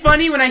look at me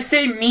funny when I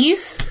say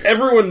meese?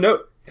 Everyone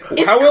knows.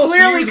 It's How else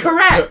clearly do you...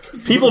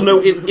 correct. People know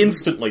it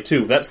instantly,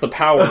 too. That's the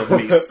power of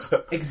meese.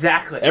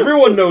 Exactly.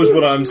 Everyone knows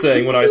what I'm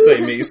saying when I say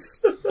meese.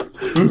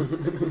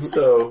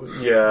 So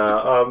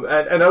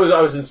yeah, and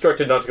I was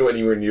instructed not to go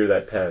anywhere near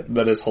that pen.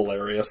 That is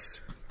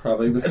hilarious.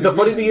 Probably. The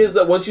funny thing is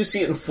that once you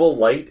see it in full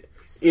light,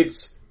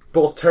 it's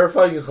both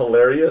terrifying and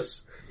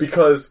hilarious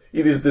because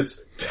it is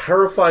this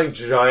terrifying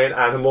giant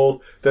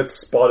animal that's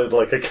spotted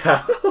like a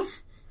cow.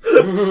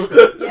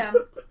 Yeah.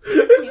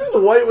 It's just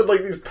white with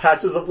like these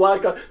patches of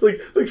black,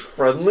 like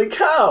friendly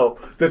cow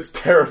that's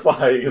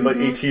terrifying and like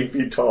 18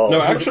 feet tall.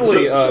 No,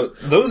 actually,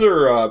 those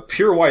are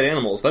pure white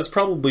animals. That's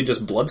probably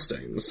just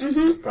bloodstains.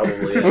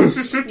 Probably. Yeah.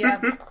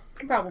 Yeah.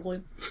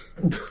 Probably.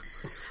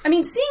 I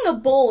mean, seeing a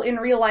bull in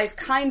real life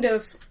kind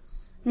of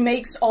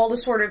makes all the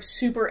sort of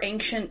super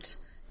ancient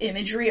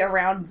imagery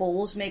around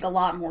bulls make a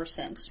lot more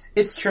sense.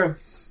 It's true.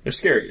 They're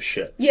scary as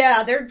shit.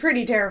 Yeah, they're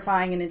pretty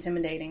terrifying and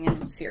intimidating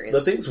and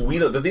serious.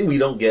 The thing we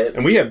don't get.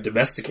 And we have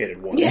domesticated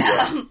ones.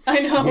 Yeah, I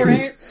know,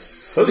 right?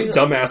 Those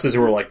dumbasses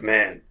who are like,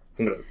 man,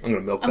 I'm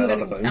gonna milk that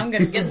other thing. I'm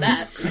gonna get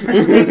that.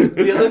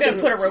 I'm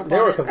gonna put a rope They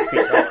were a on couple it.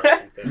 feet tall, I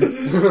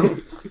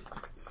think.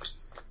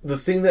 The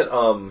thing that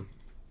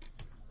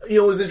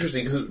was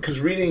interesting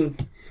because reading.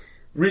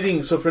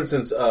 So, for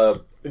instance,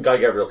 Guy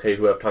Gabriel Kay,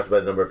 who I've talked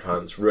about a number of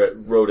times,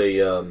 wrote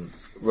a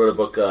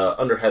book,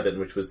 Under Heaven,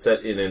 which was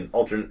set in an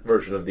alternate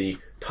version of the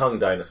Tang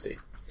Dynasty,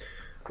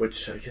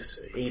 which I guess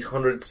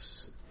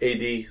 800s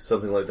AD,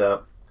 something like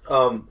that,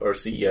 or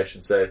CE, I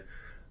should say.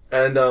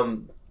 And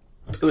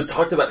it was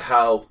talked about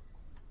how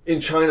in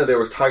China there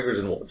were tigers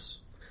and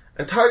wolves,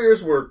 and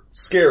tigers were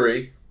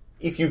scary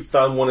if you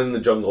found one in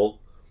the jungle,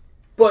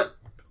 but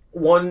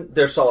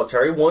they're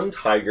solitary. One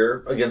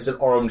tiger against an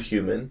armed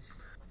human,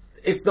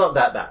 it's not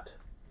that bad.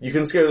 You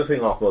can scare the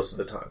thing off most of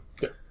the time.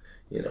 Yeah.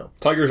 You know.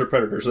 Tigers are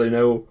predators. They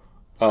know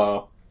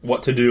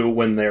what to do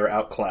when they're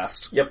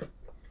outclassed. Yep.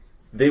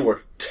 They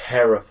were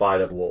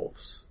terrified of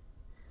wolves.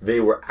 They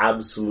were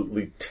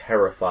absolutely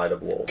terrified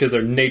of wolves. Because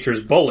they're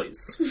nature's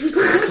bullies.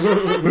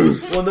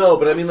 Well, no,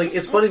 but I mean, like,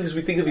 it's funny because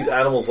we think of these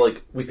animals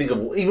like, we think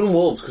of, even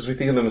wolves, because we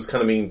think of them as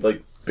kind of being,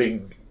 like,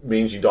 big,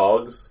 mangy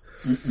dogs.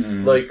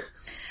 Mm-mm. Like,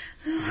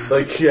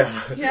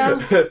 yeah.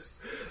 Yeah.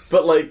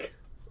 But, like,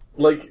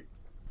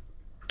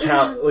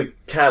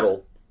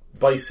 cattle,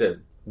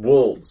 bison,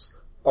 wolves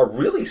are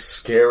really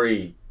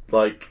scary,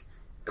 like,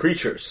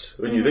 creatures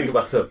when you think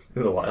about them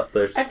in the wild.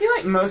 I feel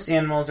like most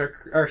animals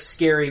are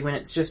scary when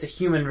it's just a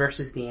human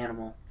versus the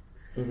animal.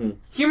 Mm-hmm.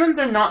 Humans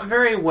are not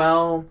very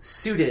well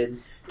suited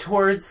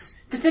towards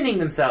defending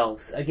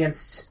themselves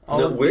against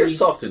all of we're the...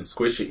 soft and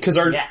squishy. Because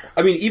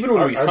even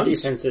when we Our hunt...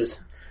 defense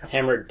is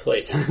hammered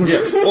plate. Yeah,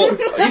 well,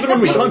 even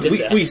when we hunt,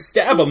 we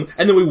stab them,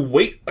 and then we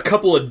wait a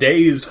couple of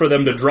days for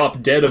them to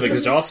drop dead of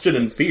exhaustion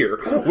and fear.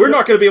 We're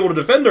not going to be able to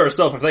defend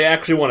ourselves if they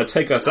actually want to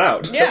take us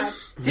out. Yeah.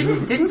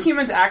 Didn't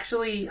humans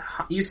actually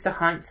used to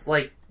hunt,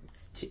 like,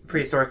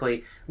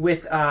 prehistorically,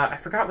 with, I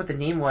forgot what the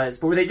name was,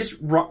 but where they just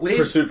run...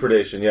 Pursuit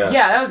predation, yeah.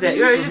 Yeah, that was it.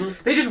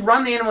 They just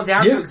run the animal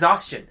down to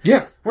exhaustion.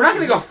 Yeah. We're not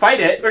going to go fight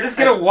it. We're just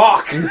going to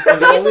walk.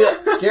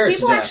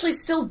 People actually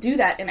still do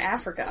that in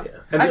Africa.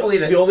 Yeah. And I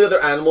believe it. The only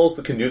other animals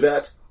that can do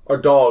that are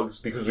dogs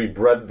because we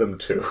bred them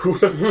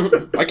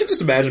to. I can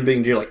just imagine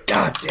being deer like,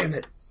 God damn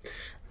it.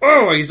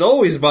 Oh, he's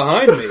always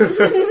behind me. Do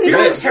you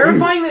know what's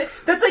terrifying?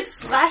 That's like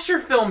slasher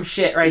film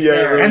shit right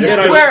there. And then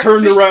I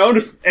turned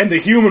around, and the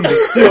human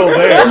was still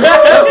there.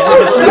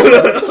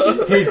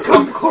 He'd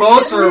come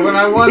closer when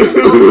I wasn't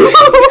looking.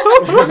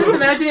 I'm just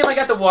imagining like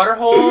at the water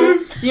hole,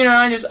 you know,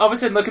 and just all of a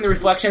sudden look in the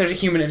reflection, there's a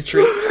human in a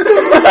tree.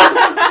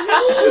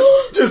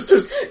 just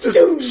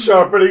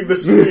sharpening the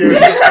spear.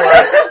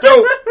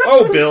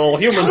 Oh, Bill,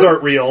 humans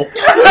aren't real. Don't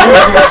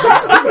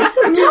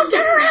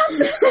turn around,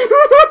 Susan!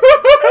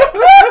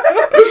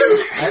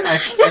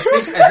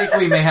 I think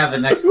we may have the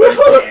next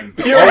game.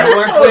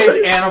 Everyone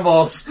plays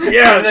animals.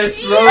 Yes. And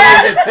this slowly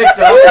gets picked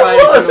up by...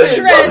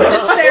 Shred the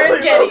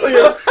Serengeti.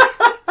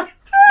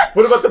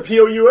 What about the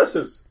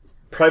POUSs?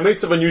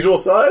 Primates of unusual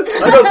size?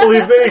 I don't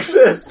believe they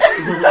exist.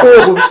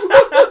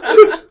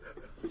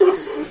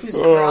 He's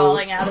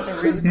crawling out of the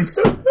roots.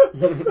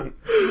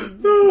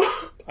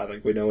 I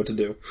think we know what to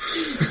do.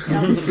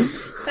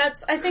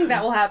 I think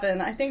that will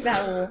happen. I think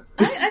that will...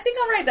 I think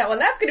I'll write that one.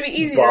 That's going to be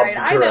easy Bob to write.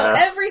 I know Giraffe.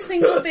 every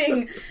single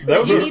thing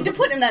that you need to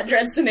put in that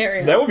dread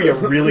scenario. That would be a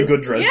really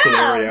good dread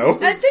scenario.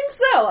 I think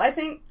so. I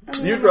think...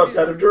 You dropped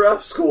out of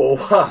giraffe school.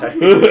 Why?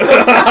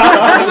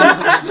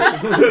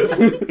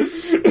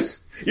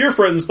 Your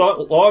friends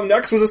thought long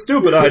necks was a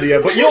stupid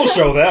idea, but you'll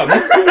show them.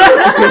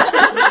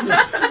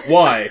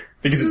 Why?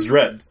 Because it's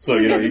dread. So,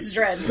 you know, Because it's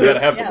dread. you gotta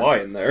have Yeah. the Y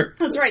in there.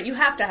 That's right, you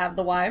have to have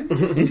the Y.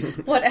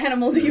 What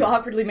animal do you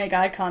awkwardly make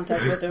eye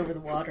contact with over the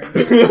water? And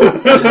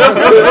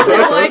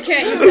why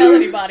can't you tell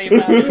anybody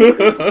about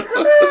it?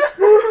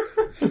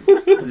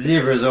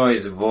 Zebras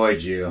always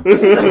avoid you.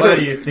 What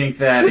do you think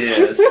that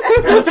is?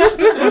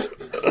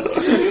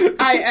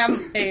 I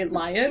am a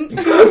lion.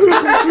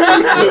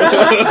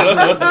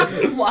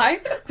 Why?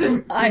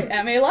 I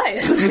am a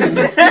lion.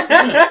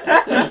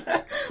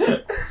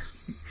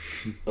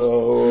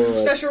 Oh,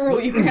 Special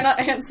rule, you cannot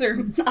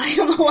answer, I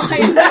am a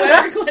lion to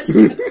every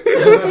question.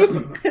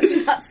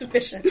 It's not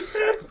sufficient.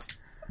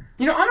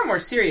 You know, on a more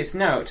serious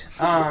note,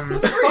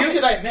 What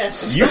did I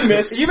miss? you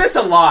missed you missed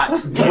a lot.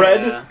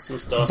 dread, Yeah,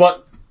 some stuff.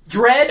 but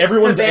Dread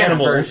Everyone's Savannah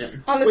animals.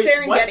 version. On the Wait,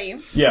 Serengeti.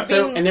 yeah.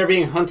 and they're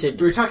being hunted.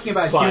 We were talking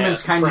about By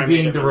humans a kind of primate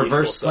being of the unusual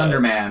reverse size. Slender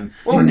Man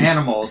on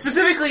animals.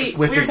 Specifically,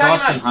 With we were talking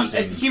exhaustion about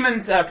hunting.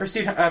 humans'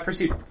 pursuit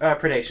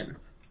predation.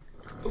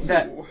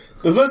 That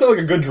Doesn't that sound like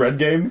a good dread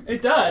game?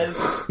 It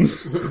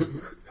does.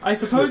 I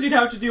suppose you'd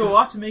have to do a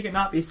lot to make it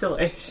not be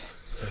silly.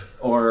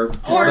 Or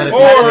just Or- let it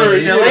or, naturally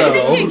you go. know. I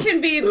think it can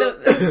be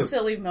the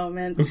silly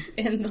moment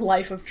in the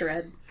life of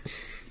Dread.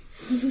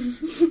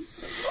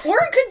 Or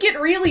it could get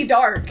really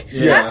dark.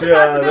 Yeah. That's a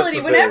Yeah, possibility. that's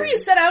the Whenever thing. you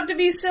set out to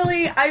be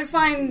silly, I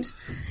find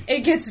it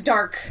gets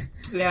dark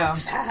Yeah.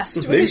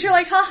 fast. Because you're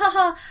like, ha ha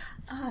ha.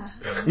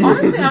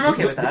 honestly, I'm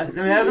okay with that. I mean,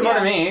 that doesn't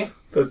bother me.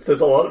 There's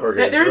a lot of our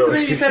games. There is something to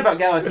really. be said about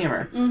gallows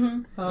humor.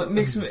 It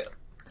makes me...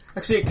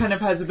 Actually, it kind of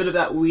has a bit of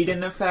that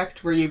weed-in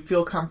effect, where you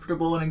feel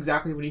comfortable, and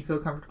exactly when you feel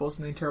comfortable,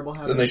 something terrible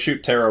happens. And they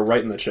shoot Tara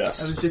right in the I was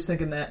chest. just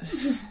thinking that.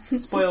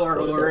 Spoiler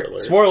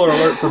alert. Spoiler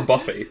alert for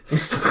Buffy.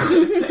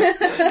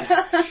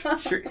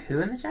 Sure,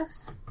 who in the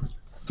chest?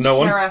 No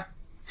one? Tara.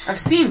 I've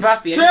seen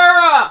Buffy.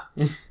 Tara!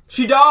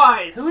 She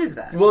dies! Who is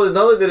that? Well,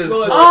 not only did it.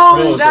 Oh,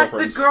 Willow's that's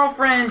girlfriend. the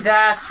girlfriend.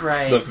 That's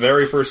right. The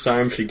very first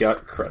time she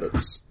got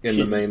credits in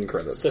the main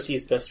credits.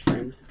 Sophie's best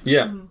friend.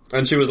 Yeah.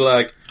 And she was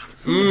like,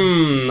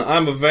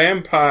 I'm a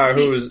vampire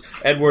whose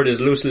Edward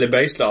is loosely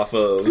based off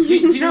of. do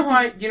you know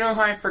why? Do you know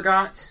why I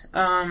forgot?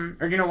 Or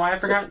do you know why I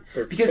forgot?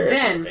 Because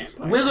Sarah's then not a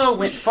vampire. Willow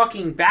went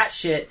fucking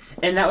batshit,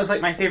 and that was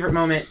like my favorite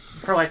moment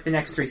for like the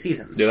next 3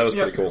 seasons. Yeah, that was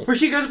pretty cool. Where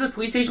she goes up to the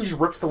police station, just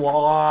rips the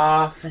wall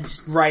off, and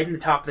just right in the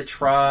top of the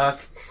truck.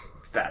 It's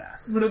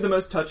badass. One of the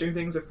most touching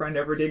things a friend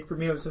ever did for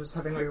me was I was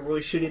having like a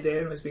really shitty day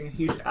and was being a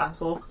huge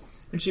asshole,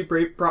 and she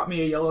brought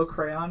me a yellow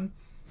crayon.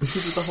 She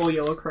did the whole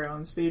yellow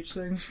crayon speech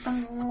thing.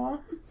 Aww.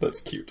 That's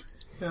cute.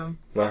 Yeah.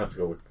 I have to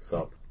go look this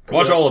up.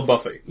 Watch all of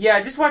Buffy.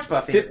 Yeah, just watch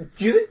Buffy. Do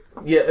you think?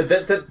 Yeah,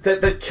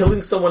 that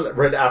killing someone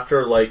right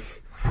after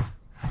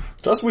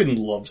Joss Whedon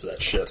loves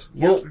that shit.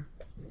 well,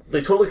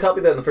 they totally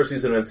copied that in the first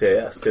season of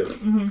NCIS too.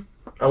 Mm-hmm.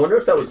 I wonder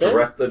if that was the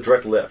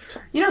direct lift.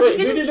 You know, Wait,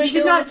 he who did, did they he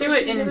did kill not in the do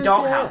first it in season of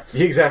Dollhouse.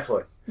 Yeah,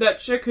 exactly. That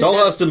chick who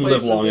Dollhouse didn't plays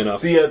live long the-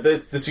 enough.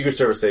 The Secret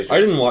Service agent. I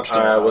didn't watch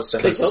Dollhouse What's the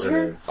heck is because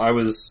her name? I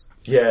was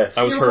Yes.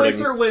 I was She replaced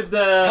hurting. her with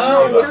the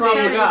Oh, the so wrong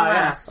sad guy.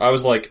 last. I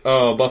was like,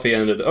 oh, Buffy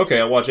ended. Okay,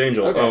 I'll watch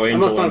Angel. Okay, Oh, I Angel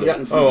must not have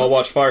ended. gotten Oh, I'll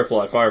watch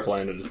Firefly. Firefly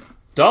ended.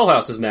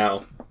 Dollhouse is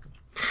now.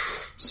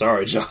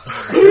 Sorry,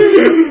 Joss.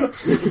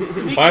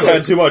 I've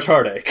had too much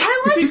heartache.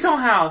 I liked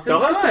Dollhouse. It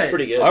was Dollhouse good. is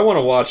pretty good. I want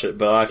to watch it,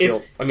 but I feel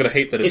It's- I'm going to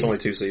hate that it's it's- only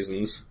 2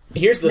 seasons.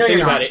 Here's the No, thing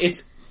you're about not.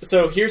 it.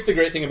 Here's the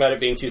great thing about it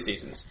being 2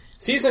 seasons.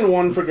 Season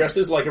 1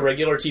 progresses like a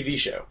regular TV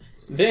show.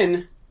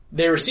 Then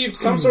they received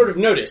some sort of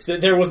notice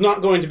that there was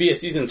not going to be a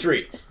season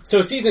 3.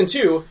 So season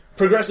 2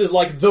 progresses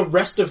like the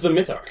rest of the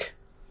myth arc.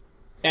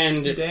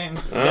 And Dang.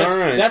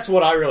 Alright. that's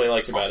what I really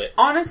liked about it.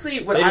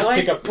 Honestly, what They I just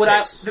liked, pick up what I,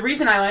 pace. the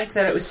reason I liked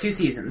that it was 2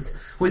 seasons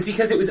was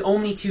because it was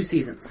only 2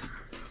 seasons.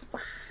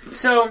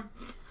 So,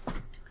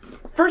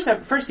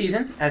 first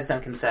season, as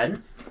Duncan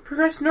said,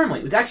 progressed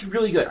normally. It was actually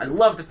really good. I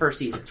love the first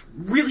season. It's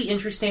really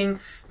interesting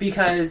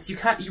because you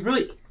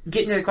really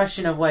get into the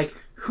question of like,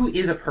 who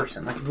is a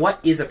person? Like, what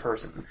is a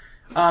person?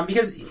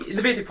 Because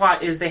the basic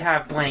plot is they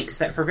have blanks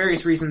that, for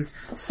various reasons,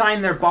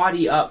 sign their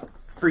body up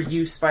for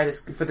use for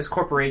this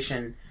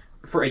corporation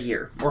for a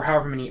year or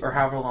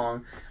however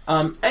long.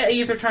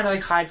 If they're trying to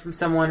like hide from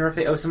someone or if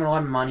they owe someone a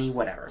lot of money,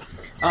 whatever.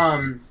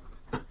 And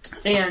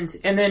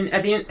then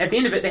at the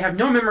end of it, they have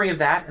no memory of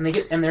that,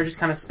 and they're just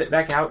kind of spit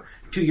back out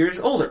 2 years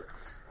older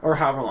or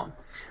however long.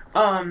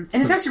 And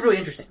it's actually really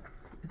interesting.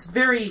 It's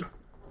very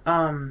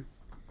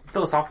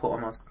philosophical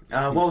almost,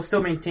 while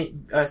still being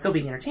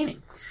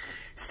entertaining.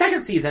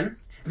 Second season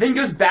then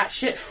goes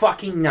batshit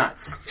fucking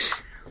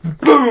nuts.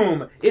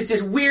 Boom! It's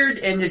just weird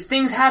and just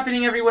things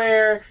happening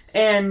everywhere,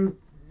 and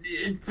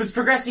it was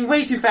progressing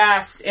way too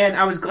fast, and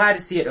I was glad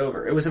to see it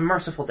over. It was a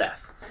merciful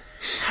death.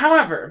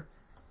 However,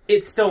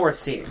 it's still worth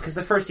seeing, because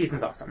the first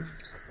season's awesome.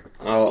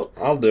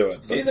 I'll do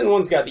it. Season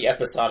 1's got the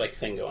episodic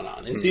thing going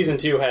on, and Season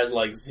 2 has,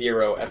 like,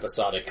 zero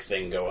episodic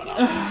thing going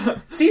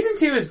on. Season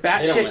 2 is They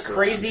don't batshit mess around.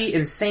 crazy,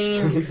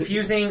 insane,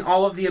 confusing,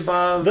 all of the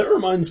above. That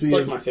reminds me It's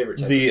like of my favorite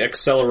type. the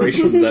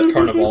acceleration that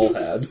Carnival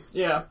had.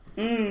 Yeah.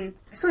 I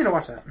still need to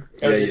watch that.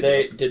 Oh, Yeah,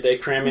 you did they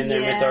cram in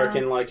their Yeah. myth arc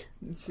in, like...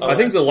 I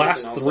think the season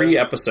last also? 3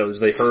 episodes,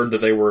 they heard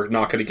that they were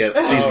not going to get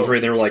season 3,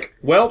 and they were like,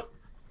 well,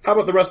 how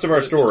about the rest of our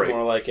This story? is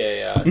more like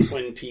a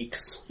Twin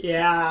Peaks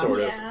Yeah. sort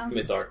of Yeah.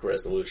 myth arc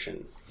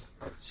resolution.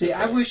 See,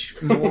 I wish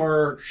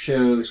more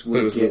shows But would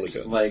it was get, really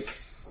good. like,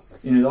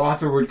 the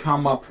author would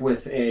come up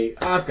with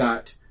I've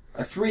got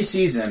a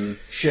 3-season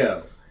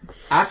show.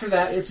 After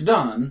that, it's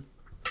done.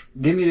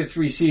 Give me the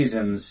 3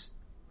 seasons,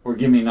 or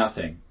give me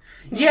nothing.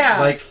 Yeah.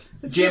 Like,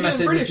 It's JMS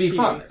did with British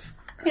B5.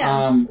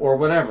 Yeah. Or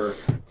whatever.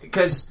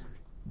 Because,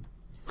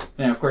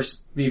 of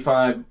course,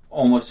 B5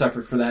 almost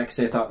suffered for that because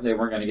they thought they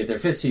weren't going to get their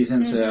 5th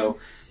season, so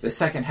the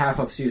second half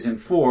of Season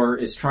 4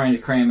 is trying to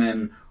cram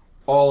in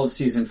all of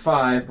Season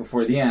 5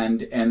 before the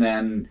end, and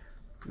then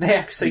they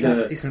actually got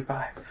the- Season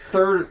 5.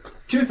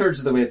 2/3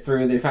 of the way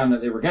through, they found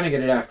that they were going to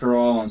get it after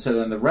all, and so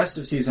then the rest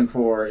of Season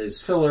 4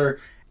 is filler,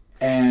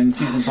 and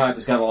Season 5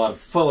 has got a lot of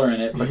filler in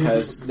it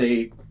because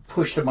they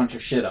pushed a bunch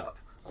of shit up,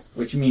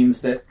 which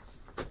means that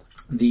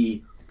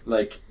the,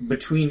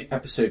 between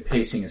episode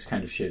pacing is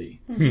kind of shitty.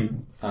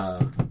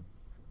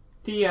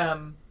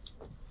 Isn't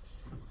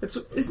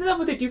that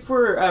what they do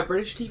for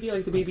British TV,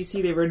 like the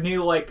BBC? They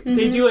renew,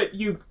 they do it.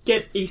 You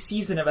get a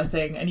season of a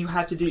thing, and you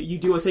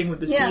do a thing with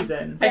the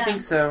season. I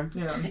think so.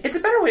 Yeah. It's a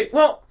better way.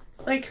 Well,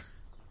 the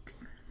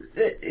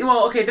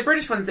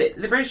British ones,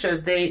 the British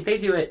shows, they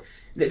do it.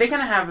 They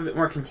kind of have a bit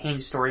more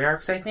contained story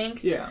arcs, I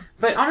think. Yeah.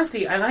 But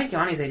honestly, I like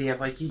Yanni's idea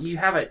of you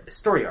have a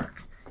story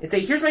arc. It's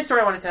here's my story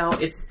I want to tell.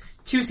 It's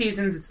 2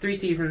 seasons, it's 3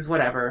 seasons,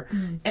 whatever,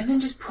 and then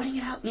just putting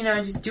it out,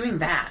 and just doing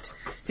that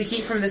to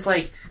keep from this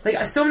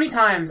so many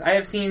times I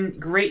have seen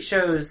great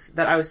shows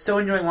that I was so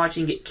enjoying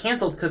watching get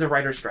canceled because of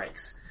writer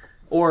strikes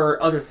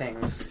or other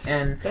things,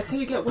 and That's how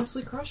you get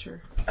Wesley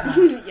Crusher.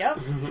 Yep.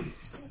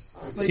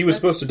 He was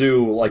supposed to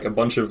do, a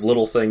bunch of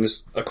little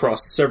things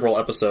across several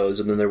episodes,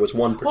 and then there was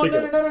one Well,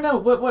 particular... no.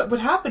 What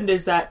happened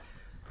is that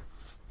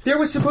there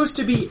was supposed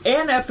to be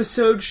an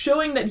episode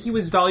showing that he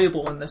was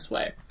valuable in this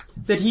way.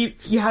 That he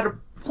had a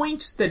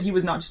point, that he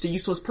was not just a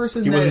useless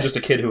person. He wasn't just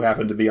a kid who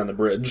happened to be on the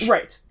bridge.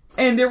 Right.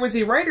 And there was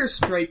a writer's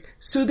strike,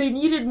 so they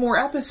needed more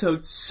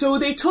episodes. So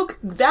they took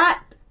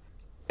that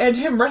and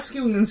him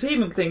rescuing and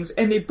saving things,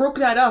 and they broke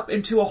that up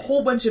into a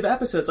whole bunch of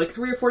episodes,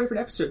 3 or 4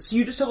 different episodes. So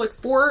you just have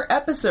 4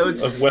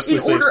 episodes Of Wesley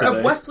in order Saves the of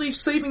Day. Wesley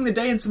saving the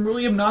day in some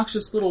really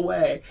obnoxious little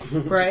way,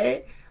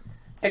 right?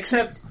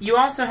 except you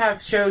also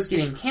have shows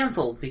getting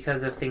canceled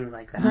because of things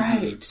like that.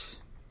 Right.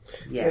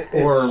 Yeah.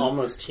 Or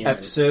almost human.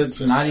 episodes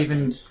Just not like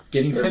even that.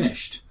 getting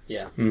finished.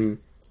 Yeah.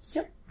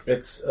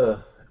 It's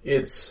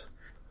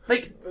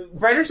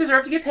Writers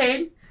deserve to get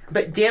paid,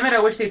 but damn it, I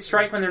wish they'd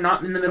strike when they're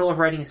not in the middle of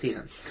writing a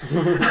season. It's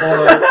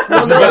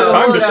the best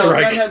time to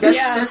strike.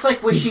 That's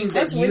like wishing that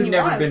That's when you'd you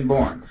never want. been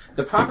born.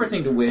 The proper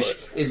thing to wish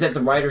is that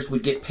the writers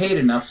would get paid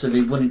enough so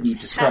they wouldn't need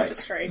to Have strike. to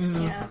strike.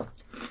 Yeah.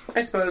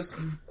 I suppose.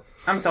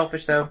 I'm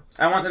selfish, though.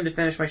 I want them to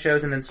finish my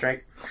shows and then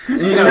strike.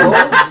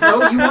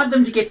 No, you want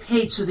them to get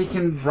paid so they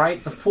can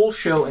write the full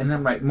show and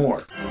then write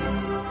more.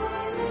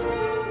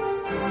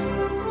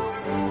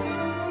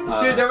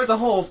 Dude, there was a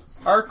whole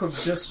arc of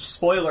just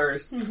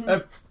spoilers.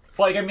 The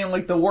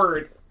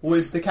word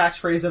was the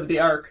catchphrase of the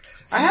arc.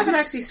 I haven't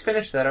actually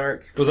finished that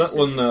arc. Was that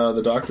when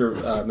the doctor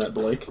met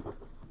Blake?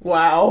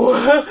 Wow.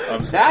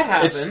 That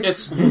happened.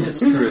 It's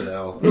true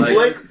though.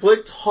 Blake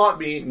taught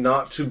me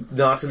not to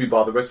be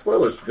bothered by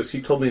spoilers because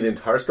he told me the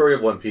entire story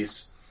of One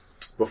Piece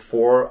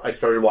before I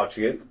started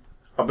watching it,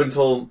 up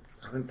until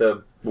I think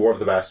the War of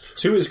the Best.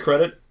 To his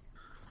credit,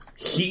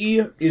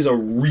 he is a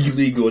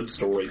really good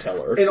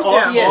storyteller. And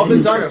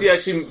oftentimes, he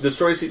actually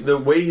the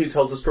way he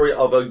tells the story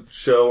of a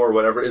show or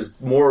whatever is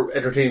more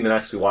entertaining than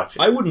actually watching.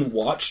 I wouldn't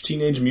watch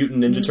Teenage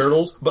Mutant Ninja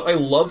Turtles, but I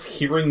love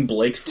hearing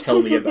Blake tell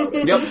me about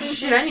it.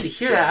 Shit, I need to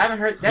hear that. I haven't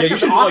heard that. Yeah, you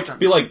should awesome.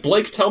 be like,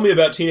 Blake, tell me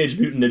about Teenage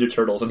Mutant Ninja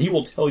Turtles, and he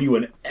will tell you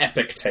an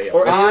epic tale.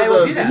 Or I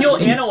will do that. He'll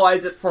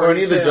analyze it for or you,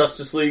 any of the too.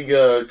 Justice League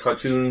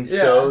cartoon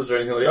shows or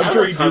anything like that. I'm I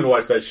sure don't have he time do- to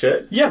watch that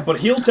shit. Yeah, but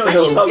he'll tell I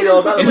you, should tell get me him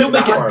all to about do and he'll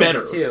make it One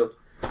better. Piece, too.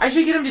 I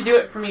should get him to do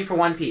it for me for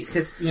One Piece,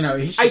 because He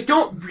should, I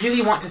don't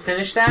really want to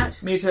finish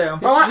that. Me too. I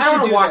don't want should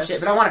to do watch this.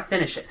 it, but I want to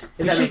finish it. If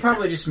you that should makes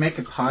probably sense. just make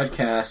a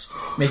podcast,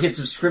 make it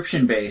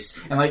subscription based,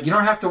 and you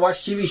don't have to watch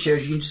TV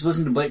shows. You can just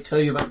listen to Blake tell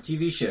you about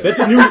TV shows. That's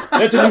a new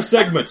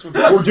segment.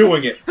 We're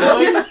doing it.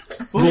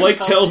 Blake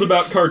tells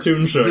about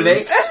cartoon shows. Blake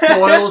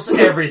spoils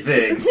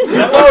everything.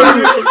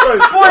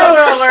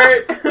 Spoiler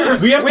alert!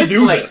 We have to With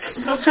do Blake.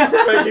 this.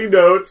 Making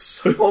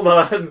notes. Hold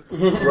on.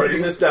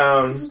 Writing this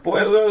down.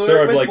 Spoiler alert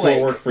Sarah with Blake Blake.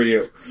 will work for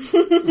you.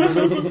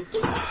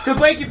 So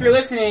Blake, if you're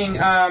listening,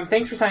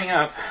 thanks for signing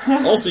up.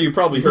 Also, you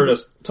probably heard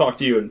us talk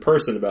to you in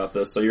person about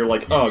this, so you're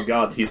like, oh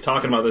god, he's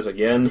talking about this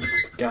again?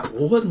 God,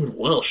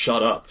 well,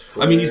 shut up.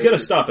 I mean, he's gonna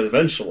stop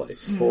eventually.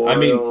 I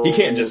mean, he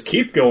can't just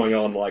keep going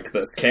on like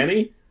this, can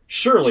he?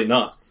 Surely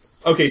not.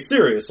 okay,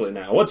 seriously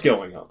now, what's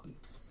going on?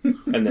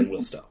 And then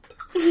we'll stop.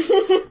 He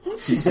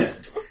said.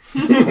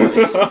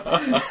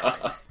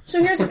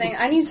 So here's the thing.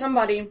 I need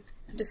somebody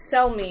to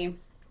sell me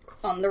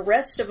the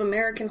rest of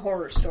American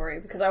Horror Story,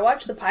 because I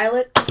watched the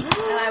pilot, and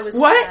I was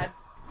What? sad.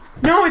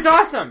 No, it's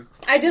awesome.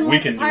 I didn't We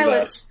like can the do pilot.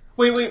 that.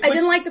 Wait. I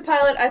didn't like the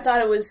pilot. I thought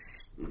it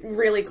was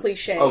really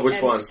cliche Oh, which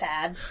and one?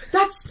 sad.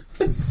 That's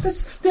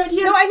the idea.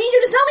 So I need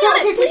you to sell me on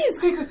it, okay,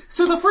 please. okay.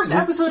 So the first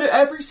episode of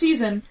every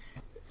season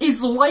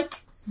is like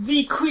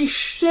the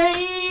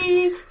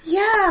cliche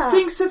Yeah.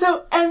 thing sits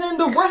out, and then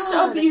the rest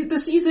of the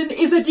season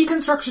is a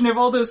deconstruction of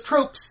all those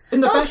tropes in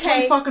the best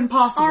way fucking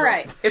possible. All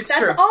right. It's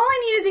That's true. all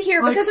I needed to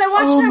hear, Like, because I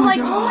watched oh it and I'm my like,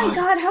 oh my God.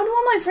 god, how do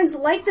all my friends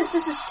like this?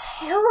 This is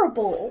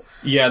terrible.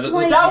 Yeah,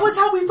 Like- That was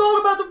how we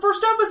felt about the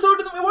first episode,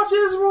 and then we watched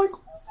this and we're like,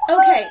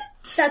 Okay,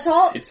 that's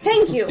all.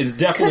 Thank you. it's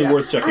definitely 'Cause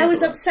worth checking I out was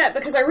the rest. upset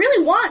because I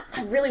really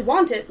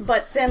want it,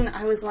 but then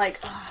I was like,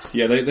 ugh,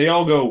 Yeah, they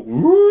all go,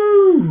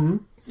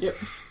 woo!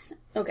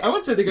 okay. I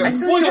wouldn't say they go. I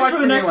still Well, need to guess watch for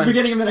the the new next one.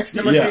 beginning of the next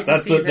season. Yeah, recent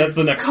that's season.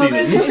 the next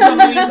Coven season. is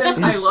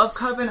amazing. I love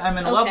Coven. I'm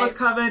in love Okay. with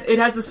Coven. It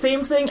has the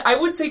same thing. I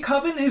would say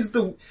Coven has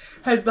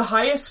the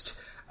highest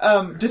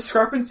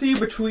discrepancy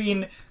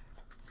between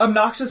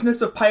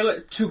obnoxiousness of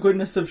pilot to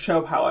goodness of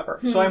show,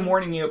 however. So I'm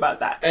warning you about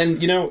that. And,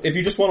 if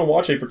you just want to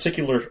watch a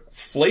particular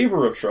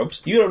flavor of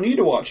tropes, you don't need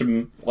to watch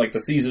them, like,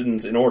 the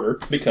seasons in order,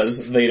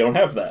 because they don't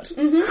have that.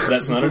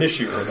 That's not an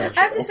issue for that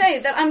show. I have to say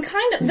that I'm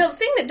kind of the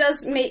thing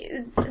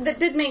that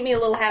did make me a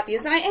little happy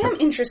is that I am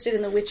interested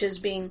in the witches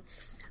being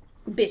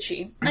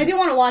bitchy. I do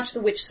want to watch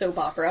the witch soap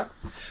opera.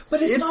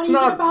 But it's It's not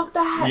not- even about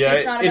that. Yeah,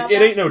 It's not about it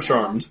that? ain't no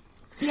Charmed.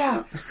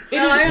 Yeah. It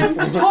I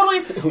is totally,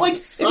 like,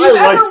 if I you've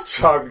ever... liked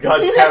Charmed,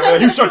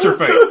 goddammit. You shut your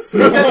face.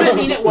 Doesn't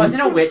mean it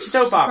wasn't a witch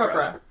soap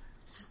opera.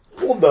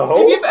 Well,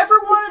 no. If you've ever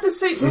wanted to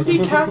see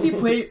Kathy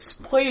Bates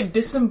play a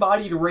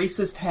disembodied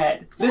racist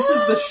head, this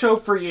is the show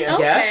for you. Okay.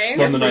 Yes.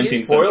 From the please.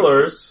 19th century.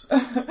 Spoilers.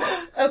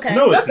 Okay.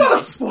 No, That's it's not a not.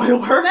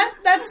 spoiler.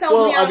 That sells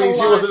Well, me out I mean, a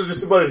she lot. wasn't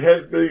just about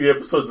head in the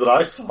episodes that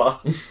I saw.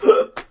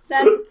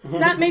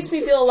 That makes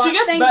me feel a lot. She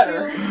gets Thank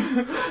better.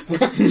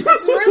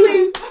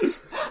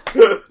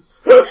 you.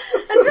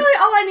 That's really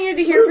all I needed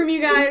to hear from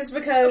you guys,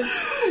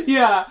 because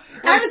Yeah.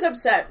 I was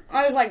upset.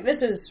 I was like,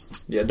 this is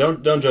Yeah,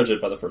 don't judge it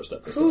by the first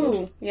episode.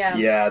 ooh, yeah.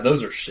 Yeah,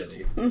 those are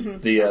shitty.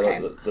 The Okay.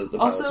 the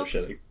pilots Also- are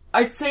shitty.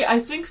 I'd say I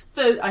think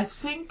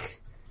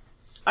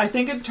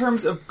in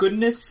terms of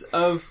goodness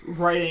of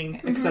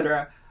writing,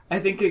 etc., I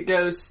think it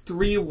goes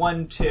 3,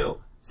 1, 2.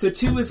 So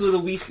 2 is the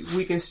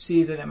weakest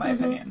season in my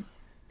opinion.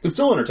 It's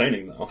still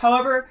entertaining though,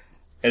 However,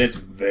 and it's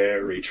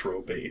very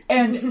tropey.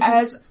 and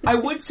as I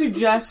would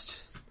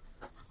suggest,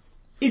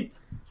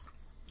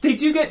 they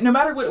do get, no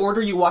matter what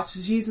order you watch the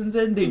seasons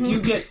in, they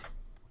do get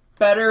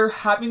better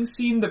having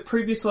seen the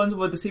previous ones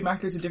with the same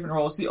actors in different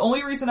roles. The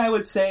only reason I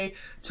would say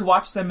to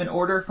watch them in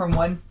order from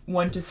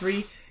 1 to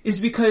 3 is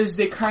because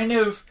they kind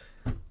of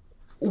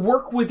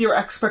work with your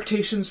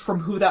expectations from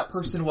who that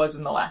person was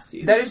in the last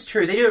season. That is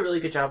true. They do a really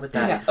good job with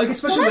that. Yeah, like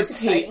especially Well, with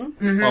that's Kate.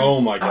 exciting. Oh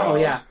my god. Oh,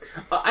 yeah.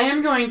 I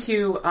am going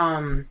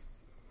to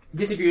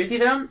disagree with you,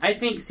 though. I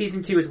think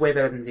Season 2 is way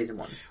better than Season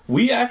 1.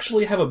 We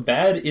actually have a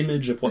bad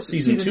image of what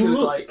season 2 is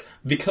looked like.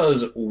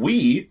 because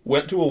we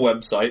went to a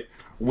website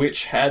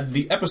which had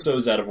the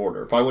episodes out of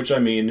order. By which I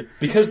mean,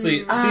 because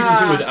the season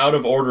 2 is out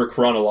of order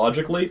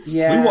chronologically,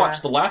 Yeah. we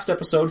watched the last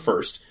episode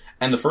first,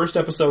 and the first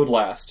episode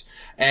last,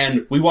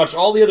 and we watched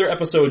all the other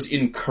episodes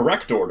in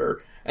correct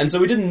order, and so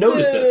we didn't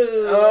notice it.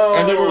 Oh.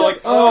 And then we're like,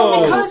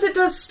 Because it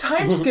does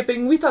time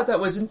skipping, we thought that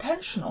was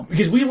intentional.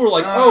 because we were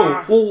like,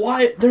 well,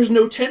 why? There's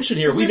no tension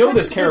here. We know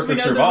this character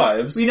Because we know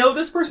survives. we know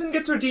this person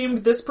gets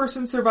redeemed, this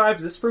person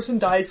survives, this person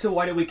dies, so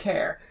why do we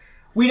care?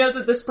 We know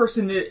that this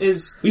person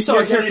is We saw the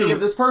a character- identity of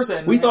this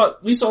person. We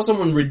thought we saw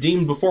someone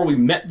redeemed before we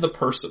met the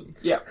person.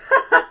 Yeah.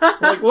 We're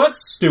like, well,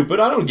 that's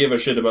stupid. I don't give a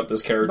shit about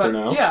this character But,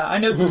 now. yeah, I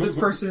know that this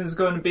person is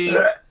going to be...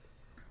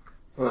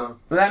 Well,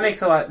 that makes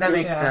that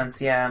makes Yeah.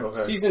 sense, yeah. Okay.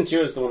 Season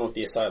 2 is the one with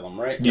the asylum,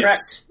 right?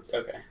 Yes.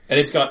 Okay. And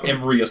it's got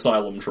every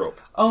asylum trope.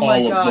 Oh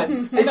my All god. of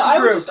them. And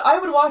I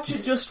would watch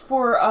it just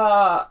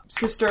for,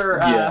 sister,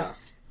 Yeah.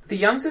 The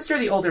young sister or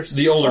the older sister?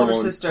 The older older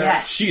one. sister.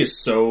 Yes. She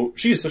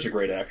is such a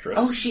great actress.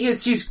 Oh, she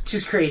is.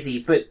 She's crazy,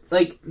 but,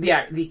 like,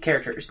 the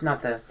characters,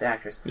 not the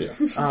actress.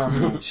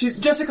 Yeah. She's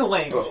Jessica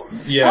Lange.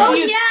 Yeah. Oh,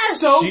 She is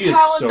yes! so She is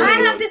talented. so I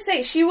good. have to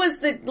say, she was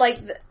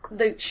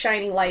the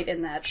shining light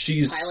in that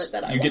pilot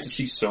that I you watched. get to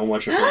see so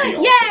much of her be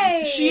awesome.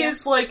 Yay! She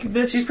is like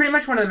this... She's pretty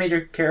much one of the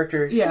major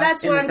characters. Yeah.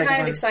 That's in what the I'm second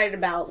kind of one. excited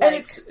about. And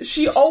Like,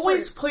 she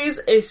always plays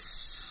a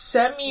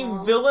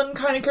semi-villain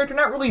kind of character.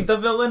 Not really the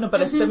villain,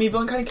 but a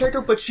semi-villain kind of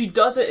character, but she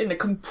does it in a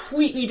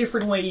completely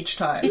different way each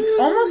time. It's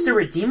almost a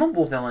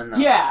redeemable villain, though.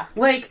 Yeah.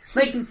 Like,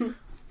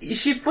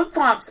 she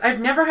flip-flops. I've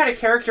never had a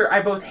character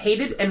I both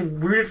hated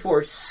and rooted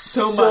for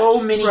so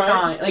much, many right?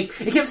 times.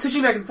 Like, it kept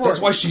switching back and forth.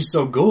 That's why she's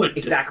so good.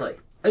 Exactly.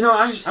 No,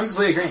 I'm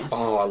completely agreeing.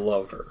 Oh, I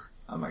love her.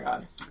 Oh my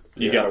god.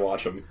 You gotta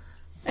watch them.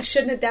 I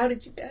shouldn't have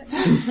doubted you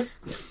guys.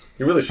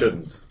 You really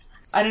shouldn't.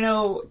 I don't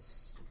know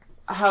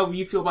how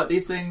you feel about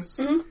these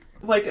things,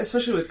 like,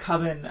 especially with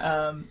Coven,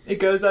 it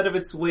goes out of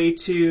its way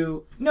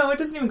to... No, it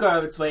doesn't even go out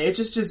of its way. It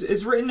just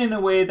is written in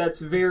a way that's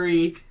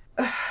very...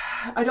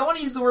 I don't want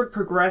to use the word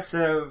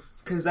progressive,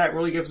 because that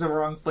really gives a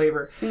wrong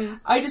flavor.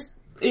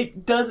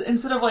 It does,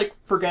 instead of, like,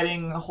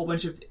 forgetting a whole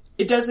bunch of...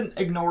 It doesn't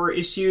ignore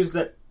issues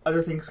that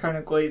other things kind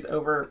of glaze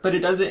over, but it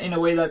does it in a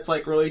way that's,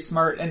 like, really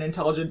smart and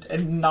intelligent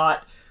and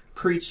not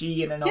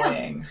preachy and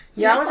annoying.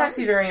 Yeah, I was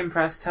actually very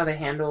impressed how they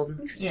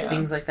handled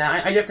things like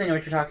that. I definitely know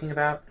what you're talking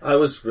about. I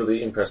was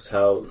really impressed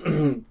how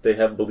they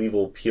have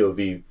believable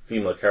POV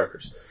female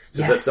characters.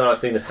 Because that's not a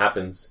thing that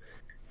happens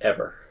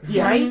ever.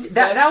 Yeah. Right?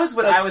 That was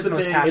what I was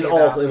most happy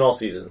about. In all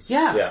seasons.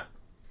 Yeah.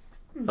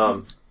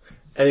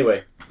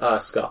 Anyway,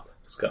 SCUP.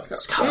 You're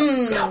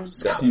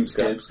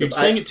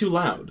saying it too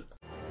loud.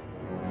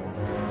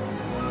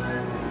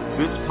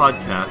 This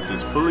podcast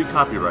is fully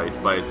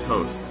copyrighted by its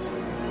hosts.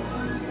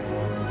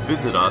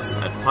 Visit us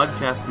at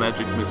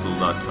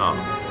podcastmagicmissile.com.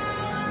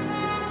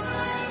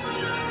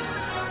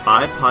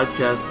 I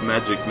Podcast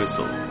Magic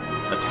Missile,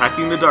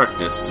 attacking the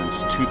darkness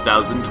since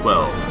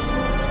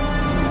 2012.